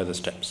any further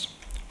steps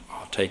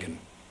are taken.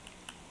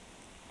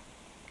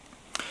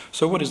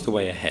 So what is the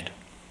way ahead?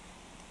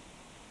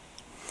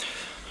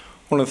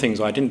 One of the things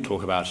I didn't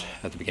talk about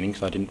at the beginning,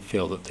 because I didn't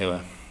feel that there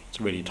was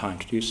really time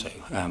to do so,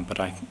 but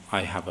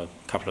I have a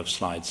couple of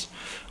slides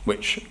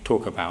which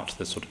talk about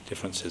the sort of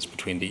differences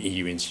between the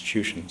EU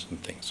institutions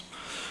and things.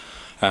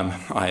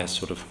 I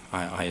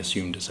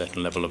assumed a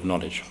certain level of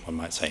knowledge, one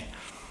might say.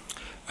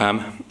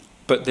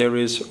 But there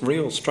is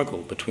real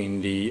struggle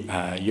between the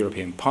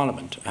European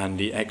Parliament and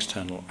the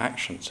External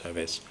Action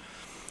Service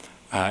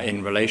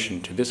in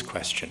relation to this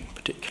question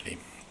particularly.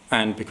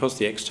 And because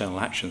the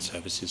External Action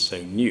Service is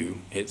so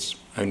new, it's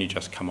only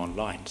just come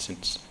online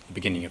since the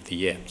beginning of the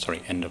year,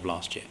 end of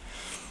last year.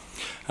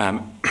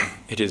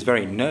 It is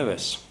very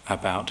nervous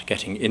about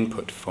getting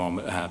input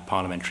from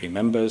parliamentary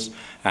members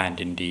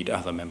and indeed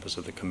other members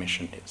of the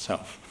Commission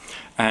itself.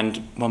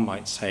 And one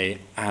might say,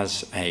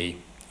 as a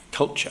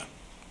culture,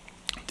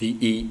 the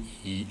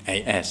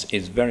EEAS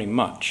is very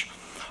much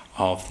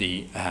of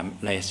the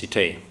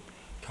laïcité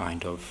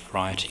kind of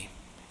variety,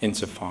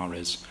 insofar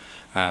as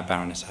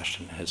Baroness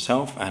Ashton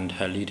herself and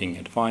her leading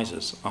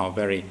advisors are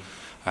very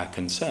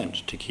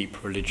concerned to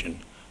keep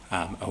religion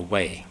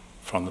away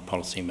from the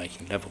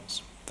policy-making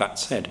levels. That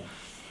said,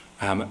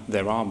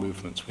 there are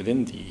movements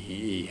within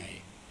the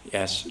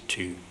EEAS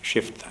to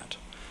shift that,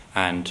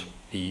 and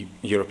the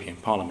European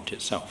Parliament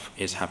itself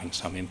is having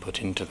some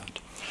input into that.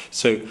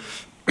 So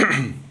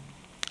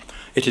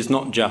It is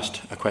not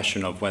just a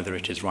question of whether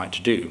it is right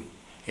to do,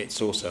 it's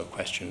also a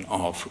question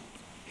of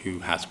who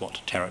has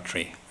what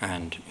territory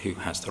and who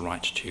has the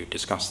right to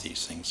discuss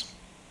these things.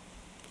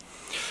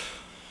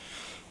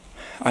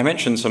 I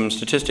mentioned some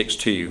statistics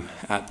to you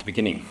at the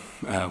beginning,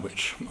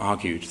 which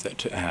argued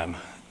that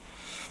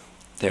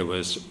there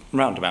was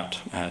around about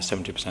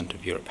 70%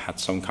 of Europe had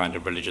some kind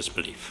of religious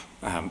belief.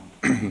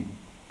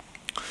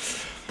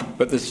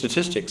 But the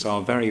statistics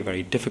are very,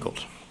 very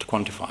difficult to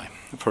quantify.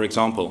 For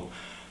example,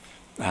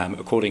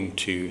 according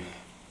to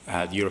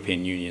the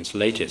European Union's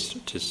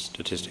latest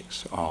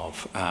statistics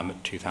of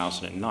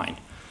 2009,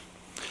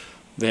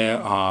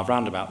 there are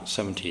around about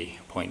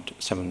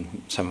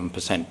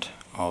 70.77%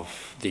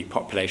 of the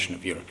population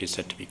of Europe is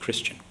said to be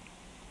Christian.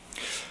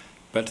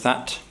 But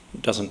that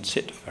doesn't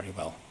sit very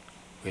well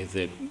with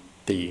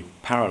the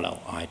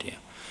parallel idea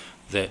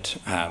that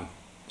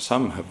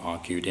some have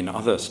argued in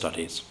other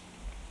studies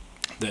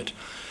that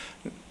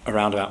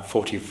around about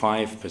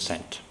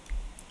 45%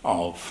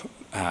 of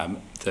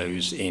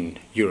those in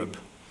Europe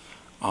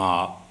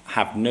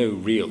have no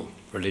real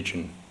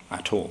religion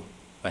at all.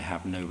 They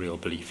have no real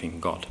belief in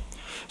God.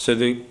 So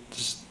the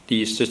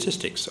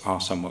statistics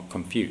are somewhat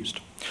confused.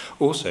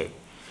 Also,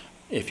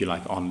 if you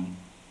like,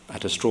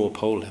 at a straw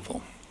poll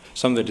level,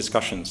 some of the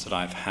discussions that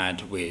I've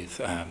had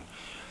with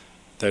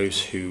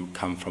those who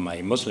come from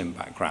a Muslim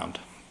background,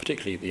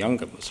 particularly the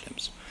younger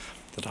Muslims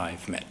that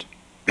I've met,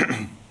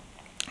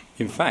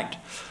 in fact,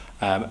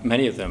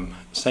 many of them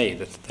say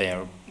that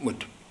they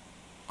would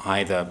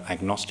either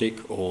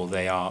agnostic or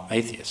they are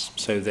atheists.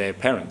 So their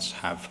parents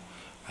have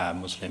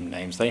Muslim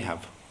names, they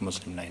have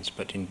Muslim names,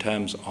 but in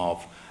terms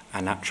of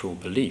an actual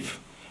belief,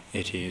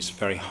 it is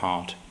very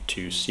hard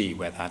to see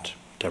where that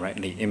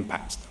directly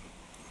impacts them.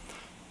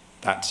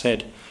 That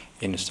said,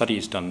 in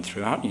studies done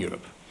throughout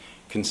Europe,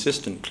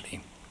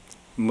 consistently,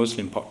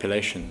 Muslim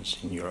populations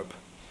in Europe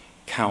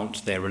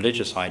count their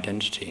religious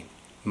identity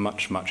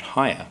much, much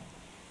higher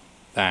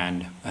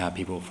than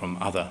people from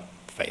other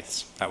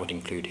faiths. That would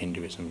include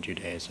Hinduism,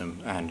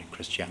 Judaism, and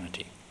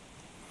Christianity.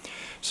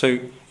 So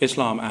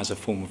Islam as a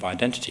form of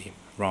identity,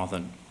 rather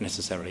than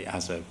necessarily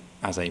as a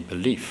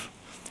belief,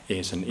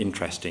 is an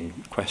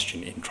interesting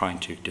question in trying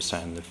to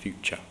discern the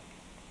future.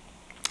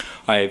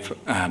 I've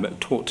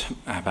taught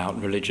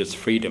about religious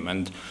freedom,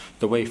 and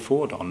the way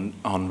forward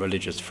on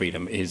religious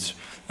freedom is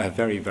a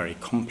very, very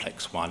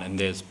complex one, and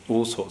there's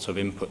all sorts of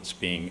inputs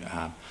being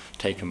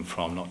taken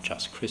from not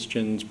just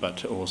Christians,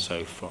 but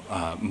also from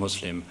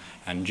Muslim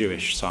and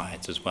Jewish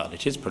sides as well.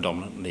 It is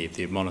predominantly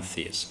the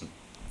monotheism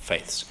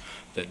faiths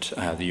that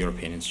the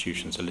European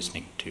institutions are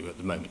listening to at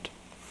the moment.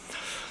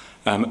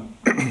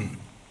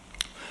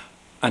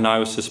 And I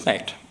would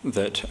suspect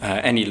that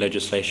any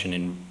legislation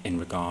in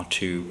regard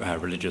to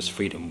religious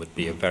freedom would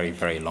be a very,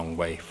 very long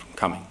way from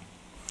coming.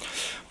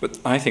 But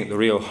I think the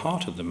real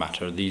heart of the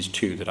matter are these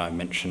two that I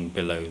mentioned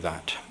below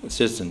that,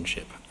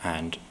 citizenship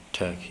and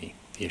Turkey,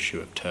 the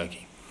issue of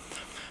Turkey.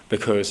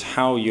 Because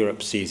how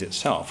Europe sees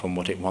itself and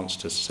what it wants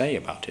to say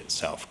about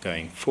itself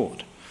going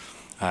forward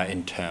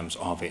in terms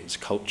of its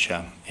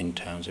culture, in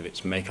terms of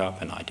its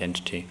makeup and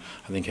identity,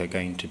 I think are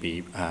going to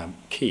be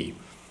key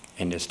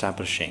in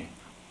establishing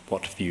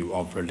what view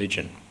of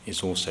religion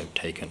is also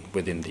taken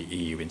within the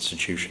EU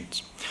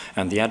institutions.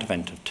 And the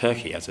advent of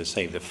Turkey, as I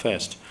say, the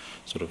first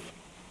sort of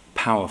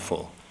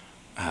powerful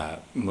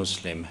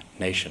Muslim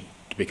nation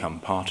to become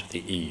part of the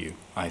EU,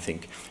 I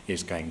think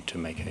is going to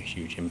make a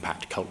huge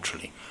impact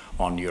culturally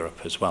on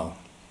Europe as well.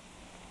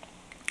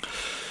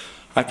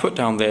 I put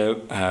down there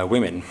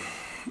women,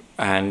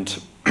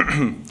 and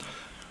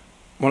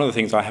one of the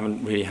things I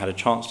haven't really had a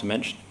chance to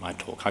mention in my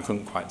talk, I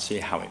couldn't quite see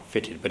how it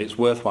fitted, but it's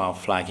worthwhile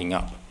flagging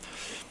up,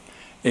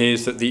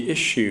 is that the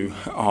issue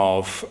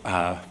of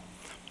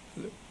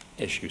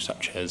issues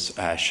such as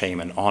shame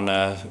and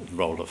honor, the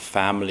role of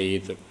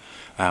family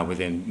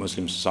within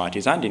Muslim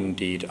societies, and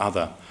indeed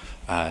other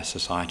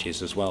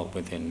societies as well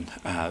within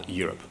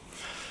Europe,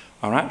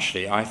 are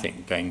actually, I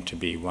think, going to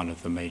be one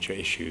of the major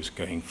issues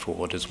going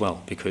forward as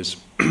well, because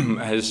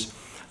as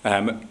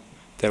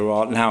there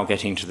are now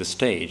getting to the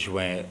stage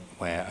where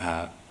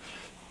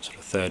sort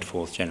of third,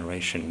 fourth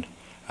generation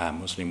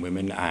Muslim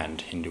women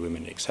and Hindu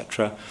women,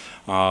 etc.,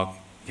 are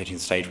getting to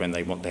the stage when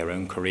they want their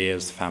own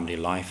careers. Family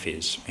life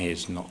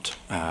is not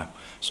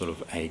sort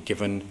of a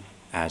given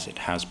as it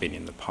has been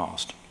in the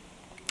past.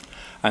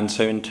 And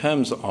so in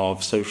terms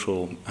of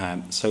social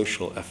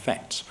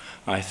effects,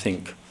 I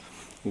think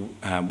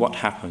what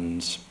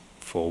happens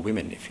for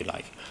women, if you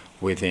like,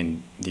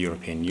 within the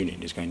European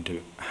Union is going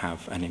to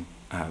have an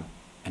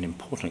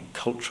important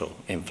cultural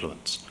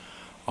influence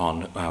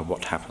on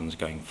what happens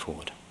going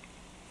forward.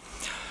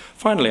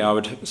 Finally, I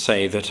would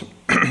say that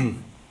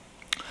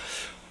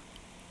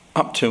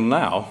up till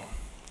now,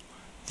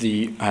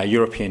 the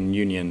European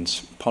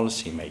Union's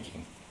policy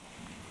making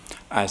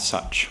as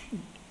such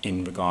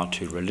in regard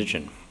to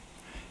religion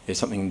is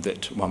something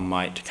that one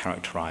might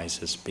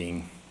characterize as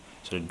being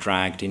sort of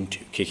dragged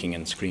into kicking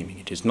and screaming.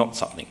 It is not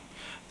something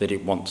that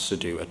it wants to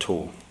do at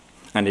all.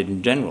 And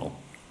in general,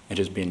 it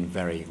has been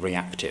very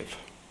reactive.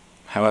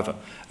 However,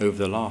 over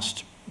the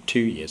last 2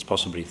 years,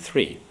 possibly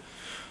 3,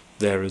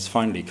 there has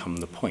finally come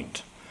the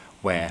point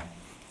where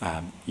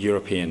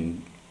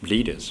European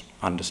leaders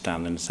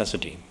understand the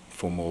necessity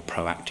for more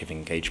proactive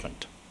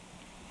engagement.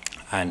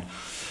 And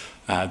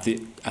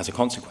as a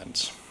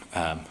consequence,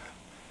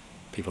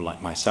 people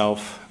like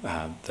myself,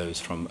 those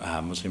from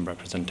Muslim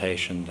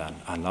representation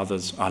and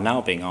others are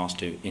now being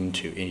asked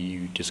into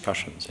EU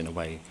discussions in a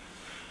way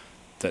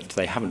that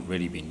they haven't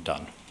really been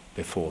done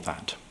before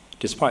that,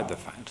 despite the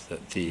fact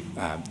that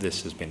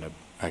this has been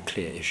a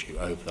clear issue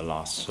over the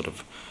last sort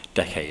of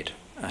decade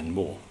and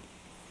more.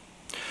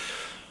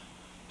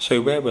 So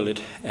where will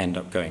it end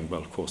up going?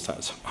 Well, of course,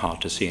 that's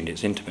hard to see, and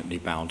it's intimately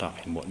bound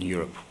up in what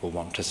Europe will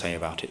want to say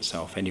about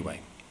itself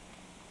anyway.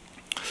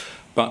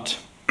 But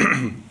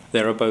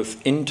there are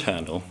both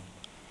internal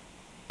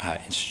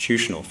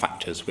institutional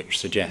factors which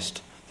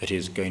suggest that it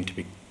is going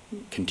to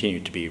continue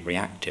to be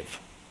reactive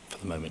for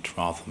the moment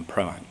rather than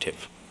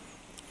proactive,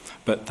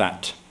 but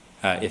that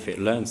if it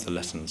learns the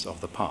lessons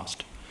of the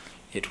past,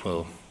 it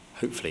will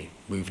hopefully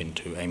move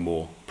into a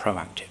more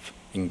proactive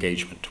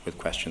engagement with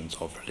questions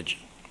of religion.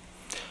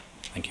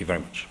 Thank you very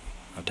much.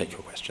 I'll take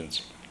your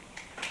questions.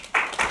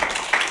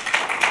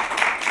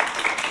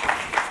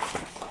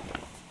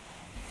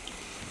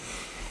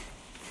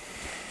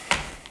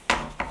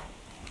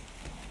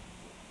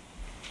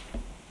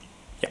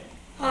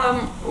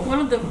 One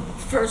of the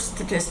first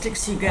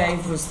statistics you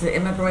gave was the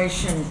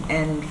immigration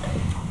and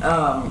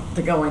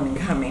the going and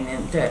coming,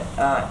 and that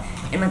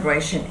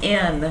immigration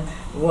in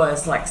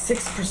was like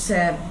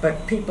 6%,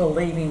 but people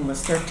leaving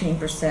was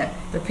 13%.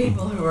 The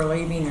people who are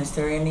leaving, is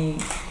there any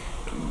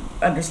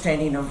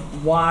understanding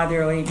of why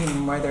they're leaving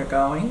and where they're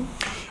going?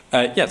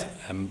 Yes.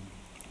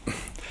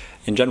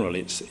 In general,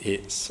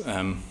 it's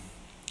one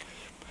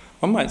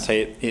might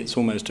say it's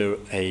almost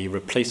a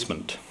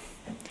replacement.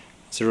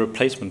 It's a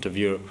replacement of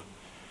Europe,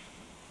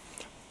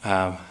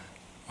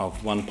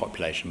 of one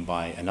population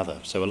by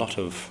another. So a lot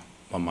of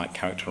one might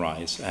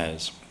characterize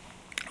as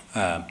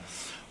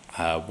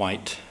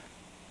white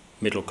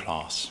middle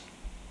class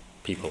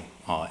people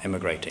are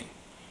immigrating,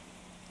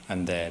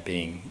 and they're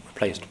being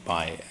replaced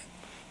by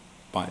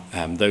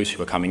those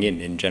who are coming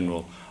in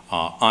general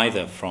are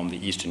either from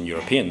the Eastern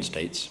European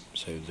states,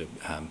 so the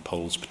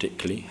Poles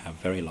particularly have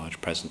very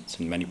large presence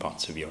in many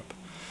parts of Europe.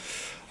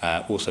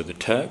 Also the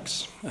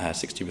Turks,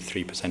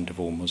 63% of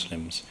all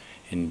Muslims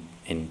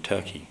in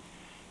Turkey,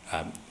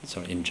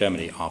 so in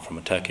Germany, are from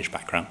a Turkish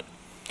background.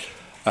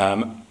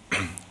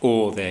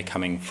 Or they're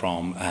coming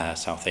from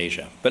South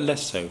Asia, but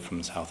less so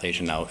from South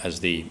Asia now as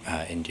the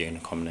Indian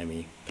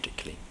economy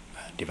particularly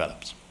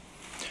develops.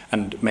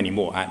 And many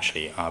more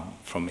actually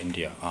from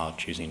India are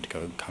choosing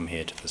to come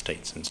here to the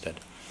States instead.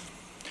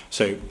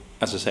 So,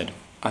 as I said,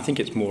 I think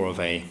it's more of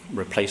a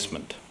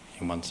replacement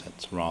in one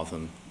sense rather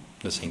than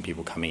the same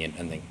people coming in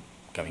and then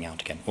going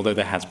out again, although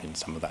there has been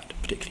some of that,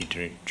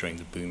 particularly during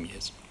the boom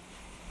years.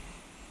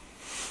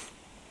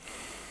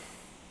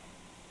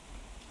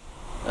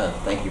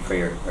 Thank you for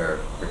your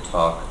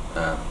talk.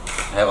 I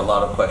have a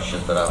lot of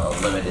questions, but I'll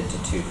limit it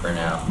to 2 for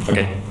now.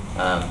 Okay.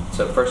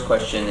 So first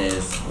question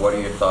is, what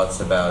are your thoughts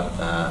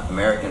about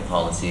American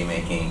policy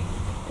making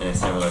in a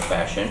similar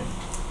fashion?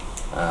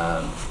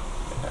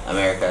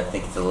 America, I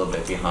think, is a little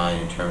bit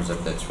behind in terms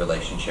of its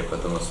relationship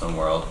with the Muslim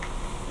world.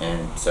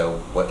 And so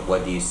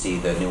what do you see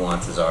the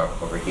nuances are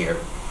over here?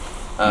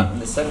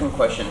 The second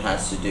question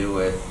has to do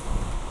with,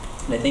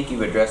 and I think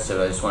you've addressed it,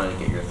 I just wanted to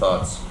get your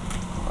thoughts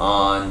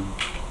on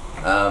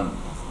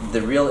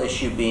the real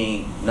issue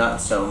being not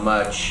so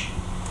much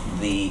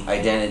the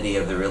identity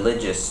of the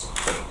religious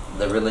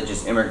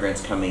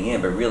immigrants coming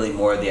in, but really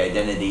more the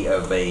identity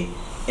of a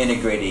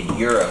integrated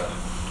Europe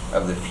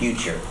of the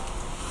future.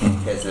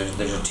 Because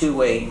there's a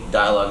two-way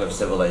dialogue of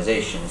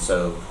civilization.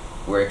 So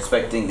we're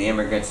expecting the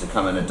immigrants to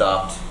come and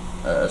adopt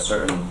a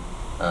certain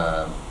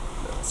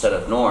set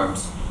of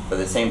norms, but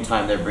at the same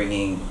time they're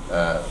bringing,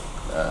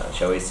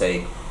 shall we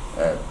say,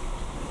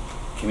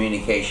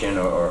 communication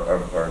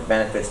or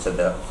benefits to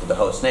the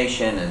host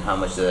nation, and how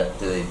much do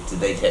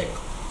they take?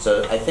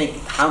 So I think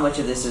how much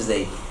of this is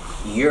a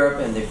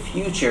Europe in the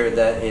future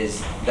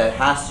that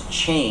has to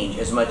change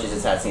as much as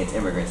it's asking its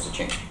immigrants to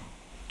change.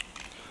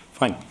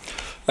 Fine.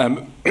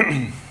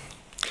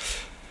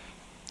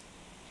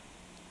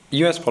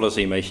 US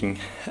policy making,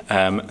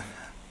 in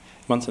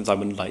one sense I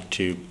wouldn't like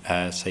to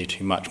say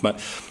too much, but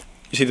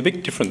you see the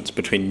big difference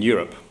between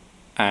Europe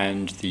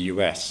and the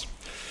US.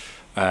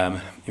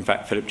 In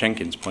fact, Philip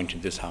Jenkins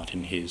pointed this out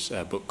in his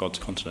book God's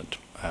Continent,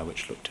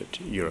 which looked at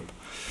Europe,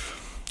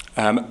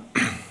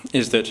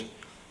 is that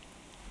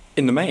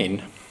in the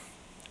main,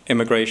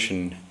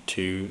 immigration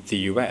to the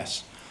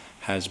US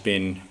has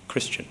been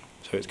Christian,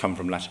 so it's come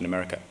from Latin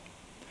America.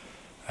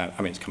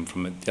 I mean, it's come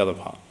from the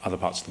other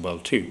parts of the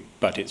world too,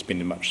 but it's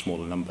been in much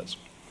smaller numbers.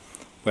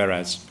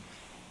 Whereas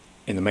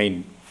in the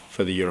main,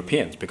 for the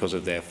Europeans, because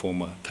of their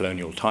former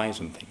colonial ties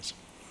and things,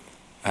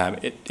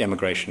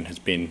 immigration has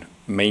been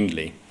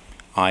mainly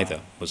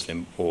either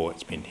Muslim or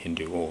it's been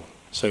Hindu, or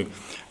so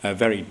a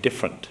very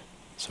different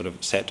sort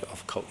of set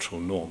of cultural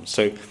norms.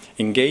 So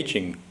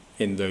engaging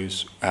in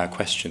those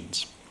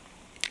questions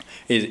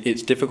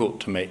it's difficult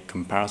to make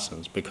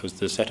comparisons because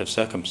the set of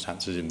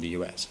circumstances in the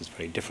US is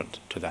very different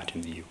to that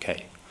in the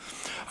UK.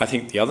 I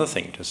think the other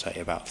thing to say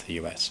about the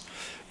US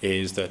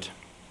is that,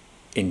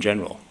 in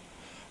general,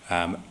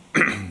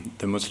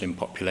 the Muslim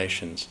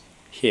populations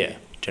here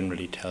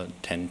generally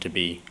tend to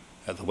be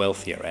at the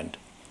wealthier end,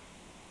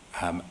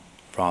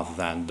 rather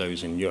than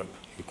those in Europe,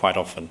 who quite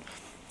often,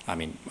 I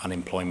mean,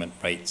 unemployment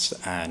rates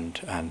and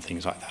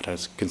things like that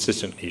has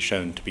consistently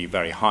shown to be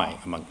very high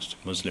amongst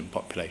Muslim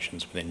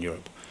populations within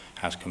Europe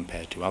as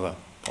compared to other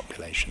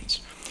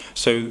populations.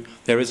 So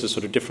there is a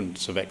sort of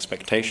difference of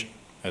expectation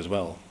as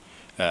well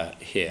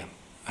here,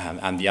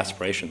 and the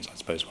aspirations, I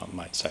suppose one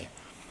might say,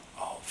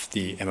 of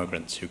the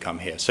immigrants who come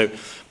here. So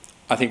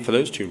I think for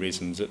those two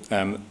reasons,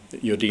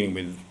 you're dealing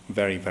with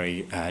very,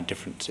 very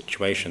different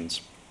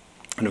situations.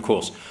 And of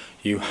course,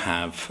 you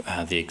have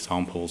the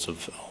examples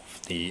of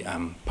the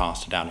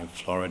pastor down in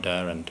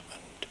Florida and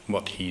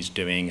what he's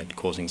doing and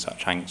causing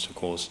such angst, of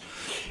course,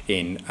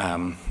 in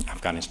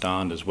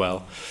Afghanistan as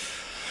well.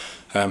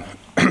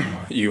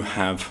 You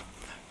have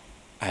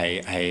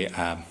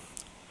a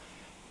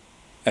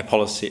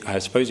policy, I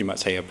suppose you might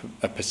say,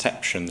 a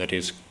perception that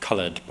is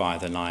coloured by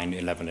the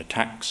 9/11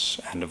 attacks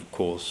and, of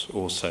course,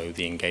 also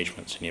the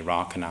engagements in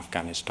Iraq and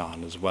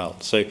Afghanistan as well.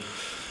 So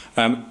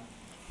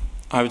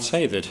I would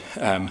say that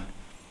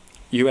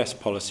US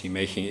policy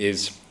making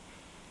is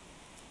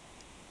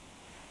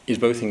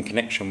both in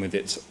connection with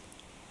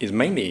is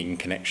mainly in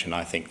connection,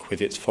 I think,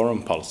 with its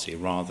foreign policy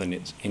rather than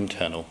its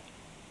internal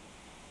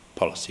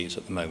policies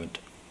at the moment.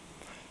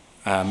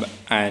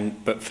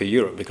 But for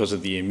Europe, because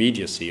of the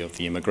immediacy of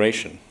the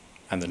immigration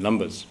and the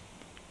numbers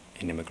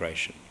in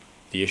immigration,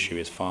 the issue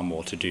is far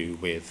more to do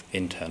with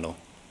internal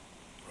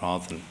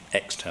rather than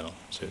external.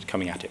 So it's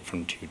coming at it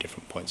from two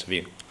different points of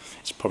view.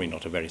 It's probably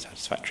not a very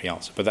satisfactory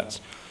answer, but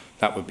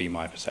that would be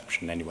my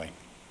perception anyway.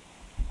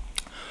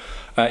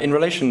 In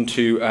relation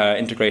to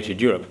integrated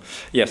Europe,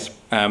 yes,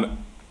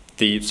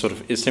 the sort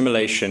of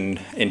assimilation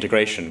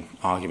integration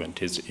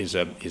argument is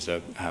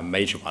a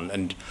major one,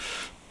 and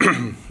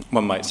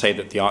one might say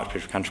that the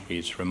Archbishop of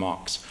Canterbury's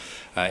remarks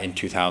in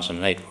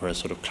 2008 were a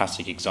sort of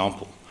classic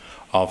example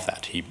of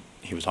that. He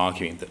was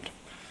arguing that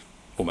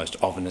almost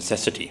of a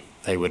necessity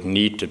there would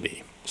need to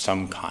be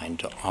some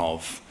kind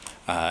of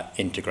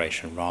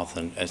integration rather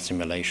than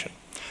assimilation.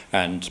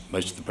 And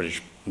most of the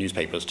British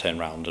newspapers turned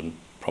around and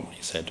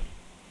promptly said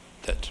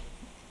that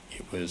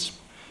it was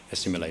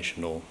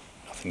assimilation or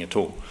nothing at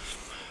all.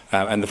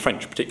 And the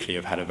French particularly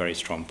have had a very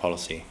strong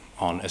policy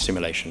on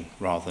assimilation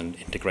rather than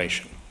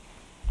integration.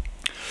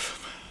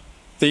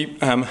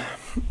 I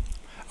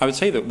would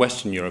say that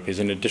Western Europe is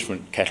in a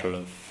different kettle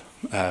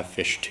of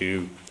fish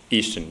to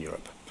Eastern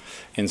Europe,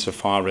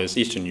 insofar as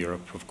Eastern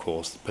Europe, of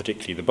course,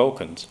 particularly the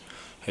Balkans,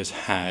 has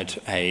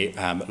had a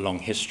long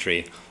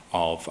history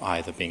of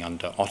either being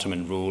under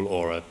Ottoman rule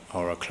or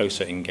a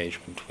closer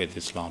engagement with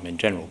Islam in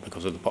general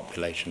because of the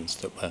populations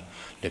that were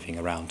living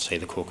around, say,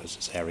 the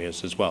Caucasus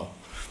areas as well.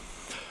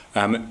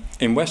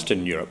 In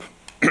Western Europe,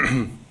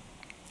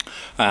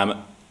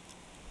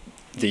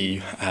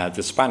 the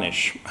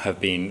Spanish have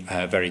been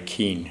very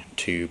keen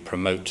to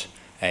promote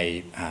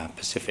a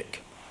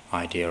Pacific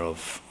idea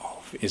of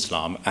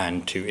Islam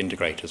and to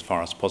integrate as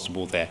far as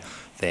possible their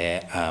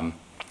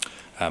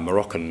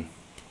Moroccan,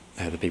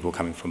 the people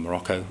coming from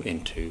Morocco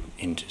into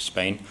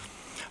Spain.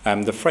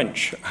 The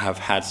French have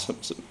had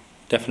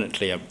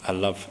definitely a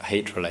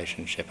love-hate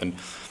relationship, and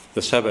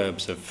the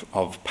suburbs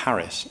of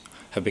Paris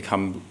have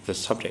become the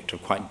subject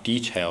of quite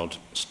detailed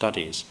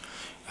studies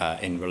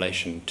in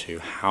relation to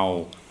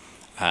how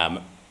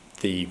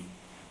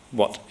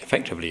what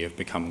effectively have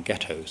become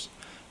ghettos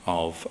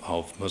of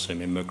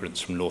Muslim immigrants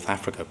from North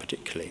Africa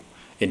particularly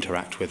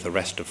interact with the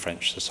rest of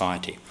French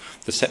society.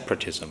 The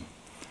separatism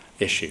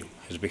issue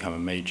has become a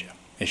major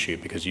issue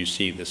because you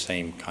see the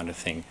same kind of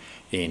thing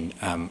in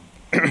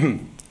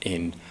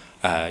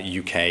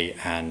UK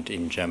and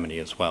in Germany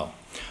as well.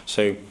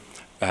 So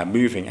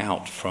moving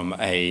out from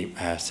a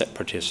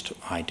separatist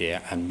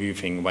idea and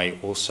moving away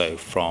also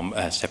from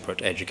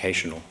separate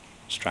educational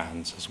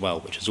strands as well,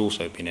 which has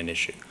also been an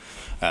issue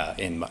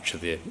in much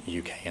of the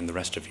UK and the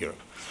rest of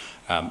Europe.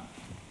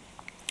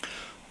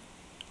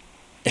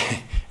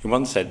 In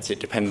one sense, it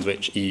depends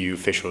which EU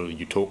official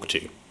you talk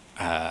to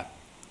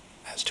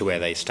as to where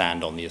they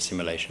stand on the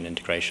assimilation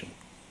integration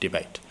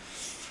debate.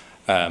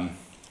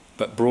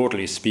 But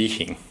broadly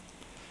speaking,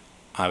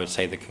 I would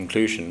say the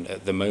conclusion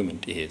at the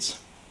moment is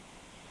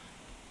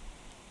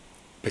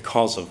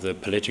because of the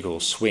political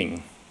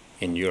swing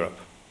in Europe,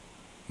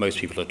 most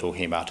people are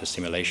talking about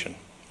assimilation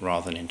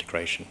rather than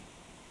integration.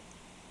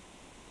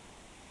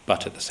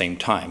 But at the same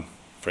time,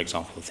 for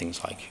example,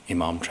 things like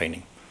imam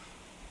training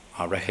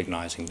are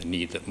recognizing the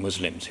need that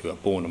Muslims who are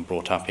born and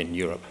brought up in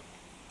Europe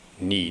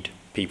need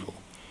people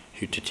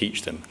to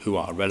teach them who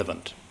are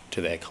relevant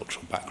to their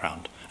cultural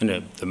background. And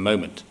at the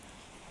moment,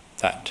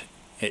 that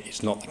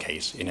is not the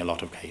case in a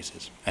lot of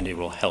cases, and it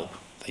will help,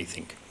 they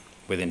think,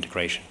 with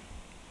integration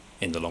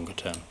in the longer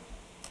term.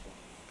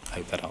 I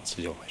hope that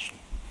answers your question.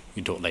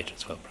 You talk later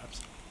as well,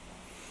 perhaps.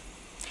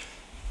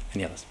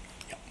 Any others?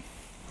 Yeah.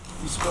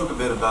 You spoke a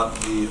bit about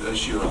the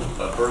issue of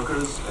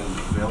burqas and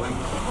veiling.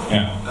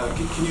 Yeah.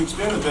 Can you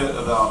expand a bit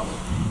about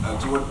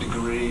to what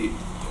degree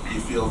you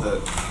feel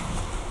that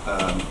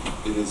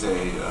it is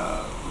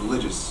a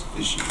religious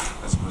issue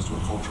as opposed to a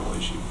cultural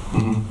issue?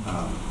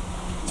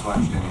 It's my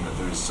understanding that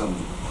there is some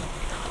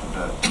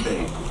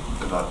debate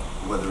about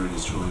whether it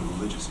is truly a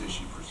religious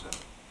issue per se.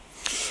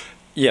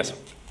 Yes.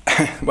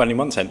 Well, in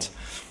one sense,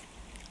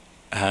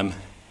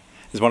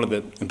 is one of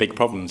the big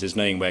problems is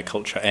knowing where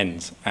culture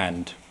ends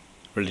and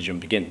religion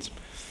begins.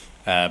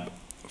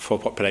 For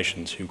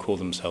populations who call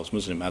themselves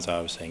Muslim, as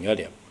I was saying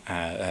earlier,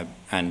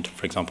 and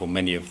for example,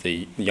 many of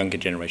the younger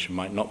generation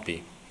might not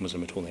be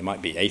Muslim at all. They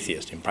might be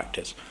atheist in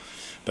practice,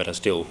 but are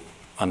still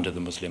under the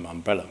Muslim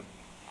umbrella.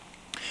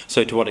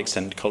 So to what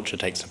extent culture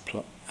takes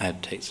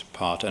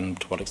part, and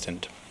to what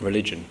extent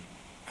religion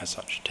as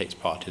such takes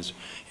part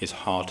is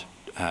hard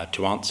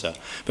to answer.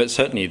 But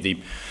certainly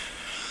the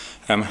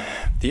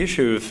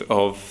issue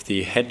of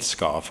the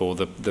headscarf or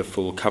the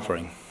full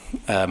covering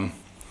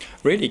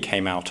really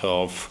came out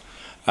of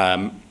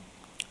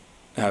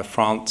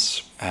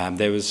France.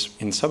 There was,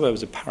 in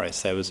suburbs of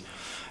Paris, there was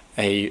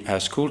a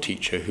school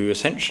teacher who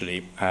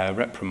essentially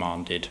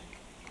reprimanded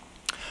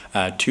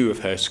two of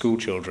her school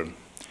children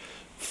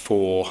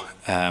for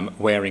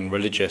wearing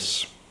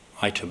religious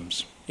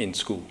items in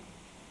school.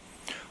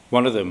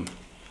 One of them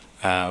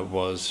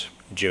was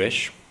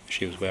Jewish.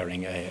 She was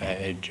wearing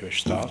a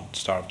Jewish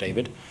Star of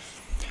David.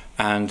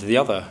 And the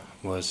other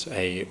was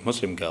a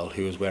Muslim girl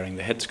who was wearing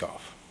the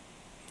headscarf.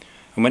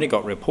 And when it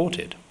got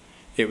reported,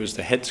 it was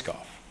the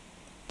headscarf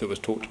that was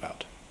talked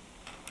about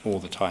all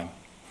the time.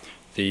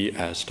 The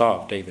Star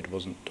of David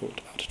wasn't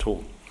talked about at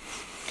all.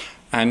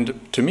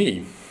 And to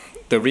me,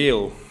 the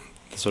real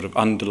sort of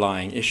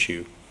underlying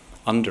issue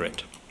under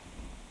it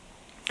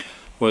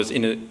was,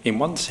 in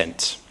one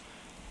sense,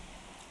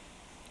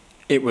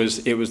 it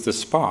was the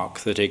spark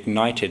that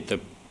ignited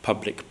the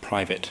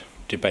public-private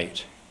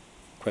debate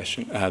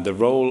question. The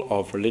role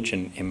of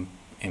religion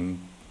in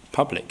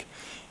public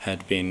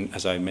had been,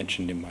 as I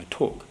mentioned in my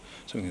talk,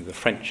 something that the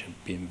French had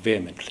been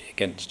vehemently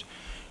against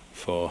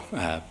for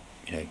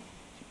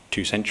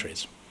 2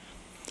 centuries.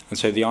 And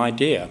so the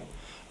idea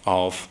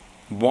of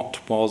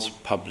what was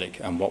public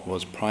and what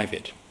was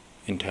private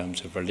in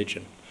terms of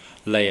religion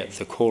lay at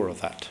the core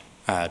of that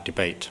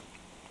debate.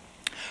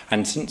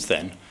 And since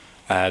then,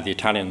 the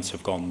Italians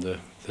have gone the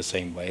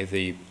same way,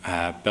 the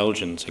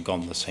Belgians have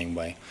gone the same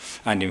way,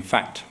 and in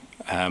fact,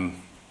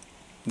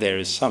 there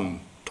is some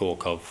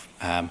talk of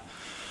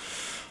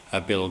a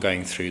bill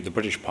going through the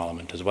British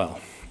Parliament as well,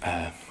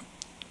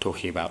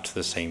 talking about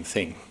the same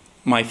thing.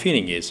 My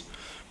feeling is,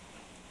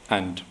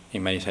 and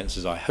in many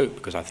senses I hope,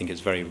 because I think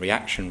it's very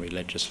reactionary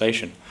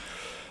legislation,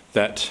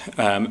 that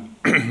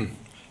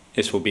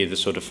this will be the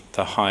sort of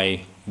the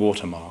high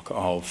watermark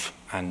of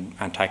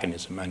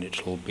antagonism, and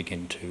it will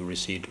begin to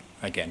recede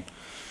again.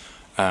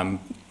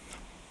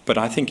 But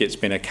I think it's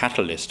been a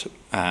catalyst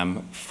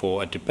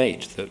for a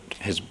debate that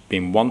has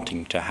been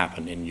wanting to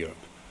happen in Europe,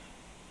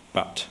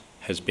 but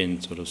has been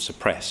sort of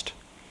suppressed.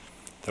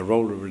 The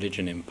role of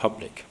religion in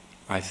public,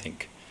 I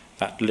think,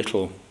 that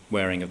little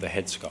wearing of the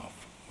headscarf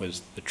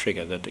was the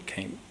trigger that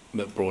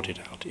brought it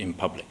out in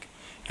public,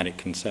 and it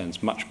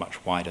concerns much,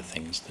 much wider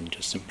things than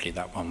just simply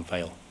that one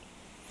veil.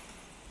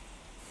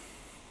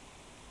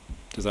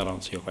 Does that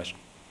answer your question?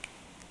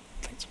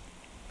 Thanks.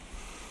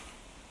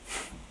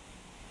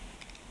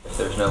 If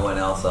there's no one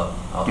else,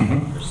 I'll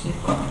proceed.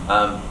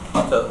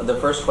 So the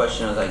first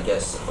question is, I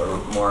guess,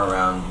 more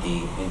around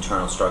the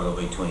internal struggle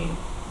between,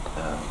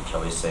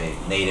 shall we say,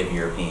 native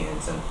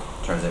Europeans in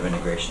terms of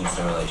immigration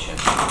assimilation.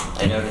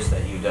 I noticed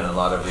that you've done a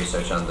lot of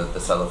research on the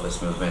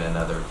Salafist movement and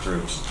other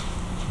groups.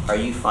 Are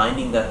you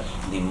finding that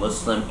the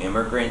Muslim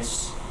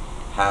immigrants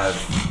have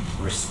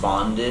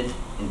responded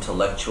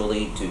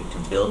intellectually to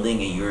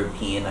building a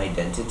European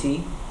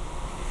identity,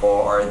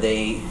 or are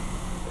they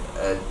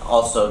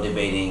also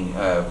debating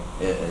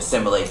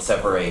assimilate,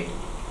 separate?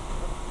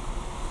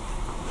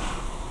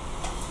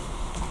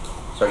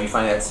 So are you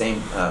finding that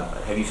same,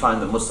 have you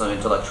found the Muslim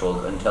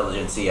intellectual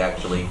intelligentsia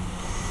actually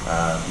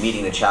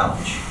meeting the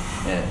challenge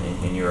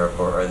in Europe,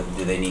 or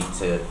do they need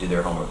to do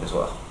their homework as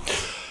well?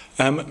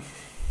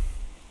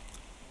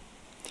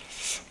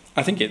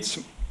 I think it's,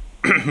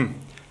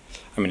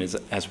 I mean,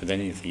 as with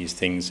any of these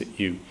things,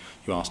 you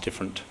ask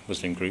different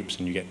Muslim groups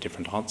and you get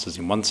different answers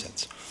in one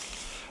sense.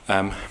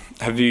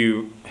 Have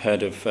you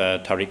heard of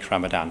Tariq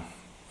Ramadan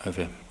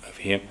over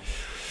here?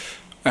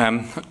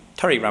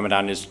 Tariq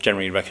Ramadan is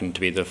generally reckoned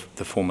to be the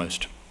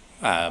foremost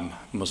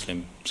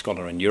Muslim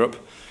scholar in Europe.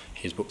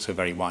 His books are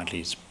very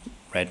widely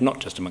read, not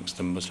just amongst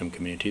the Muslim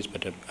communities,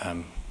 but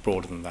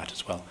broader than that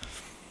as well.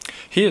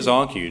 He has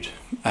argued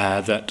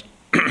that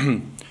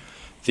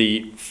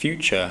the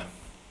future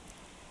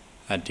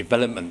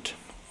development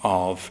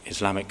of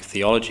Islamic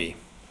theology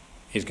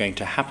is going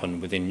to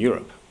happen within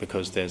Europe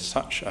because there's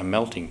such a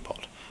melting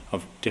pot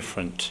of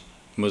different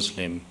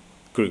Muslim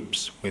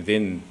groups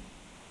within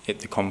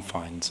the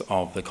confines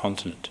of the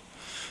continent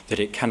that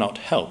it cannot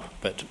help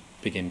but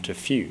begin to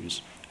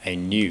fuse a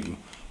new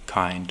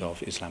kind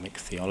of Islamic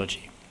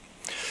theology.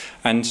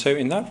 And so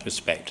in that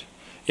respect,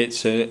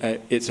 it's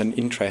an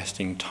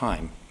interesting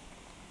time.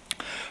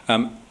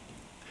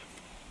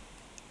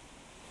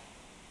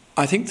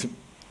 I think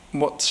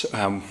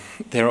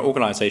there are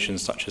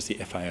organizations such as the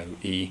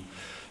FIOE,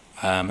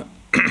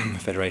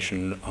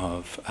 Federation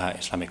of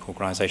Islamic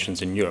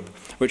Organizations in Europe,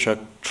 which are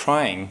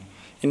trying,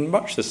 in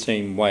much the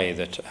same way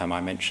that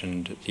I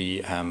mentioned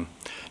the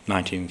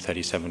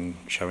 1937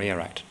 Sharia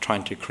Act,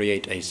 trying to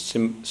create a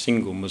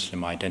single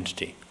Muslim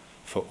identity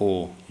for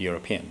all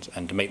Europeans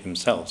and to make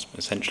themselves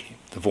essentially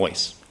the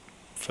voice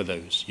for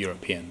those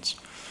Europeans.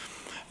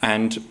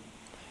 And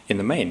in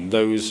the main,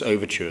 those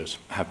overtures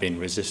have been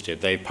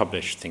resisted. They've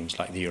published things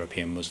like the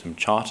European Muslim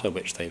Charter,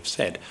 which they've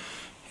said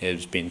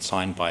has been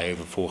signed by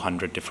over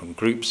 400 different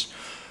groups,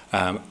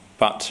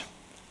 but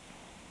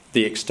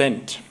the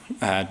extent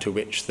to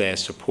which their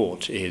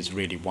support is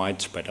really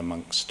widespread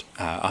amongst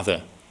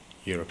other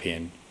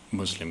European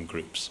Muslim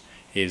groups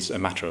is a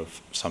matter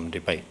of some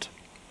debate.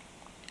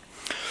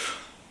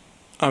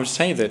 I would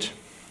say that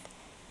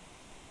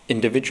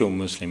individual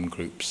Muslim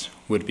groups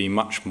would be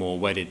much more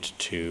wedded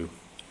to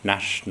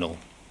national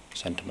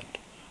sentiment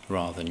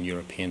rather than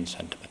European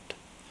sentiment.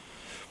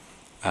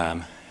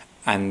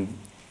 And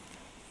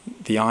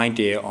the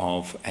idea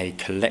of a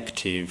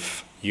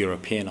collective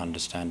European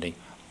understanding,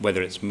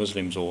 whether it's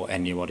Muslims or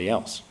anybody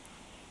else,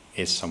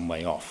 is some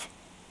way off.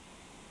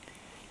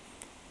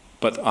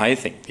 But I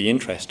think the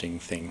interesting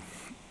thing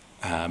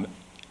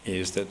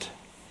is that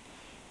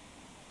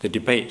the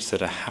debates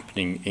that are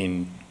happening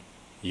in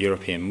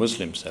European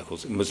Muslim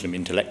circles, Muslim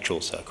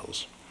intellectual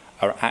circles,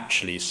 are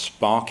actually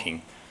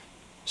sparking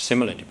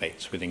similar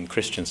debates within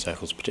Christian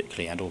circles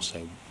particularly, and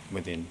also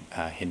within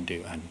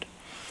Hindu and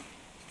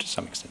to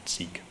some extent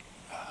Sikh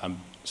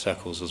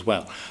circles as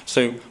well.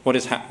 So what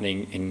is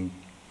happening in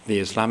the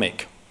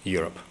Islamic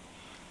Europe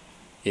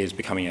is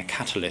becoming a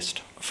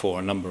catalyst for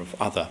a number of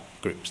other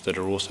groups that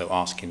are also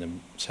asking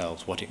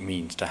themselves what it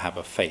means to have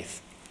a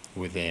faith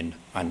within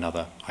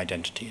another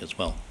identity as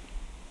well.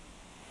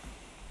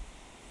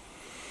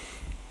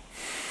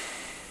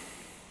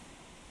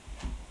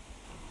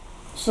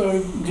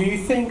 So do you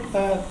think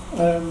that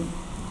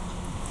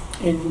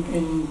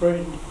in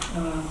Britain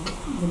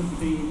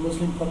the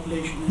Muslim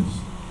population is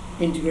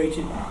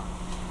integrated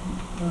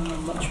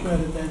much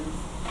better than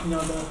in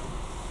other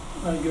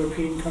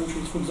European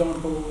countries? For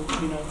example,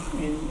 you know,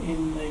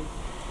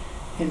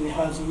 in the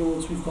House of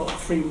Lords we've got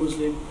 3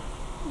 Muslim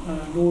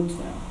lords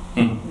now.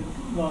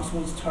 The last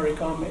one's Tariq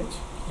Ahmed,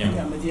 the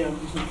Ahmadiyya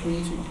Muslim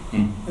community,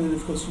 and then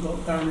of course we've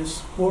got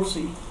Baroness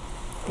Warsi,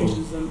 which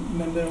is a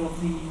member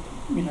of the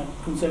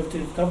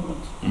Conservative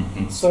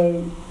government.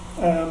 So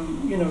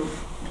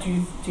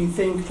do you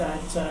think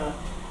that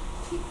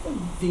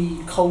the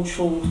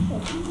cultural,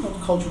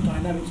 not cultural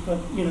dynamics, but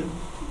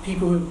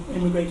people who have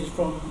immigrated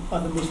from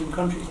other Muslim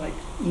countries, like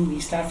in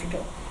East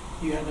Africa,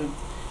 you had a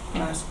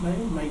mass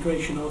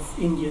migration of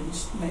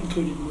Indians that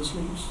included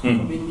Muslims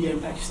from India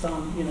and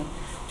Pakistan.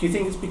 Do you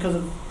think it's because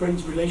of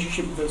Britain's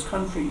relationship with those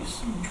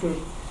countries, which were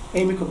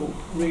amicable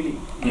really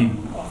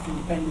after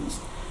independence,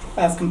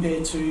 as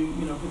compared to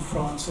with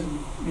France and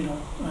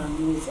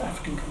North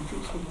African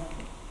countries, for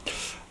example?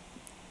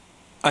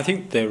 I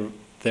think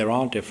there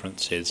are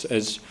differences.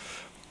 As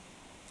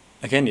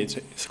again, it's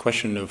a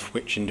question of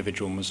which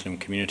individual Muslim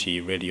community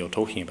really you're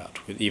talking about,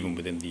 even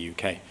within the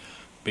UK,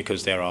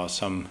 because there are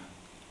some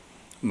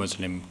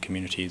Muslim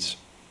communities,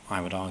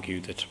 I would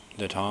argue,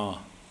 that are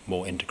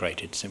more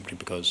integrated simply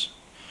because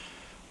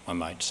I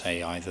might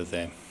say either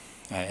they're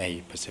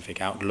a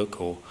Pacific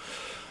outlook or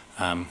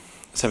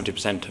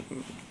 70%,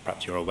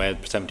 perhaps you're aware,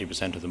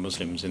 70% of the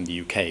Muslims in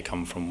the UK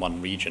come from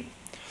one region,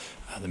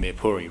 the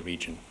Mirpuri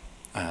region,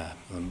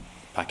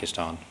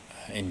 Pakistan,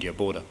 India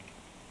border.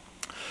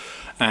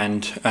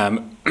 And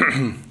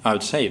I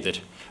would say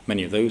that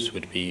many of those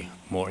would be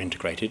more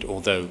integrated,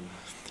 although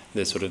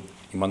there's sort of,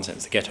 in one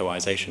sense, the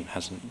ghettoization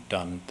hasn't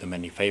done them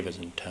any favours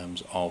in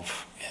terms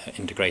of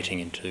integrating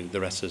into the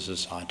rest of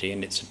society,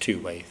 and it's a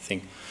two-way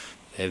thing.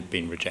 There have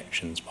been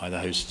rejections by the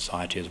host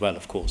society as well,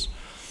 of course.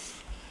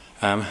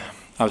 I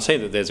would say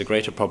that there's a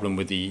greater problem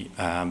with the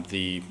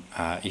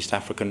East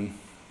African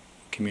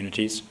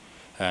communities,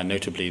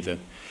 notably the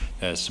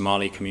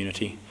Somali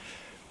community.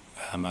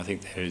 I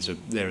think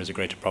there is a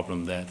greater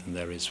problem there than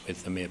there is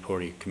with the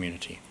Mirpuri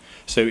community.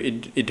 So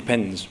it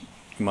depends,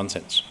 in one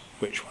sense,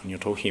 which one you're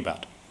talking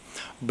about.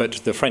 But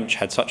the French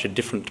had such a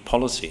different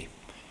policy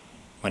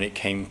when it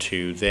came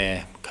to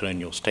their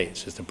colonial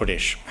states as the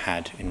British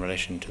had in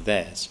relation to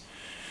theirs.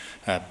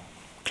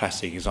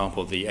 Classic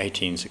example, the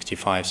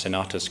 1865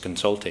 Senatus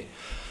Consulti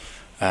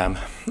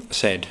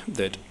said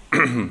that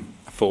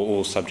for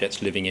all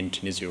subjects living in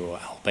Tunisia or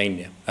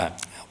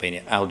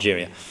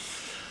Algeria,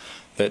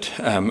 that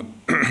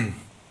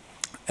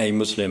a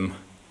Muslim,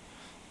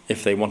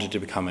 if they wanted to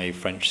become a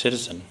French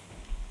citizen,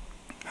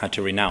 had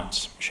to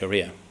renounce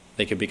Sharia.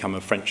 They could become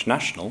a French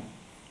national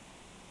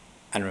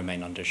and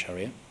remain under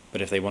Sharia,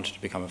 but if they wanted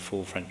to become a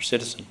full French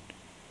citizen,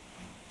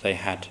 they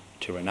had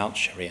to renounce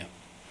Sharia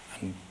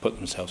and put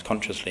themselves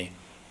consciously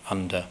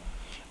under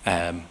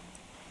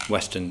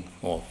Western,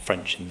 or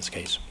French in this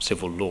case,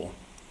 civil law.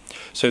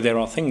 So there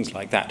are things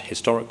like that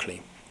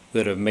historically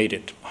that have made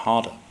it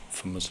harder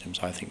for Muslims,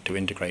 I think, to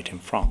integrate in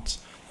France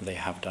than they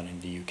have done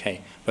in the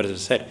UK. But as I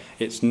said,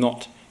 it's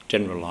not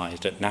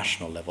generalised at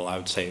national level. I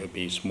would say it would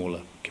be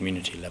smaller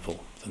community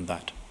level than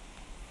that.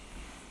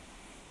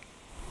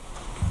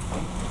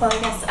 Well, I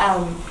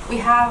guess we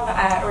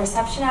have a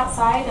reception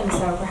outside, and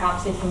so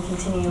perhaps we can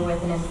continue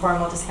with an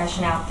informal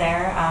discussion out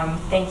there.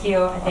 Thank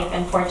you. I think,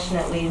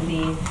 unfortunately,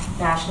 the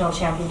national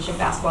championship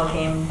basketball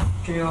game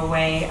drew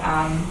away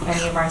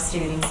many of our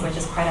students, which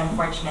is quite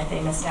unfortunate.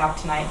 They missed out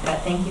tonight, but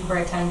thank you for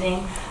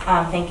attending.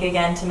 Thank you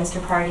again to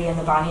Mr. Party and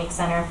the Boniek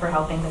Center for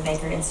helping the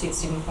Baker Institute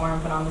Student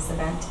Forum put on this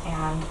event,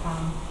 and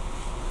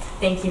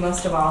thank you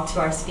most of all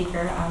to our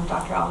speaker,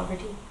 Dr.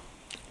 Oliver-Dee.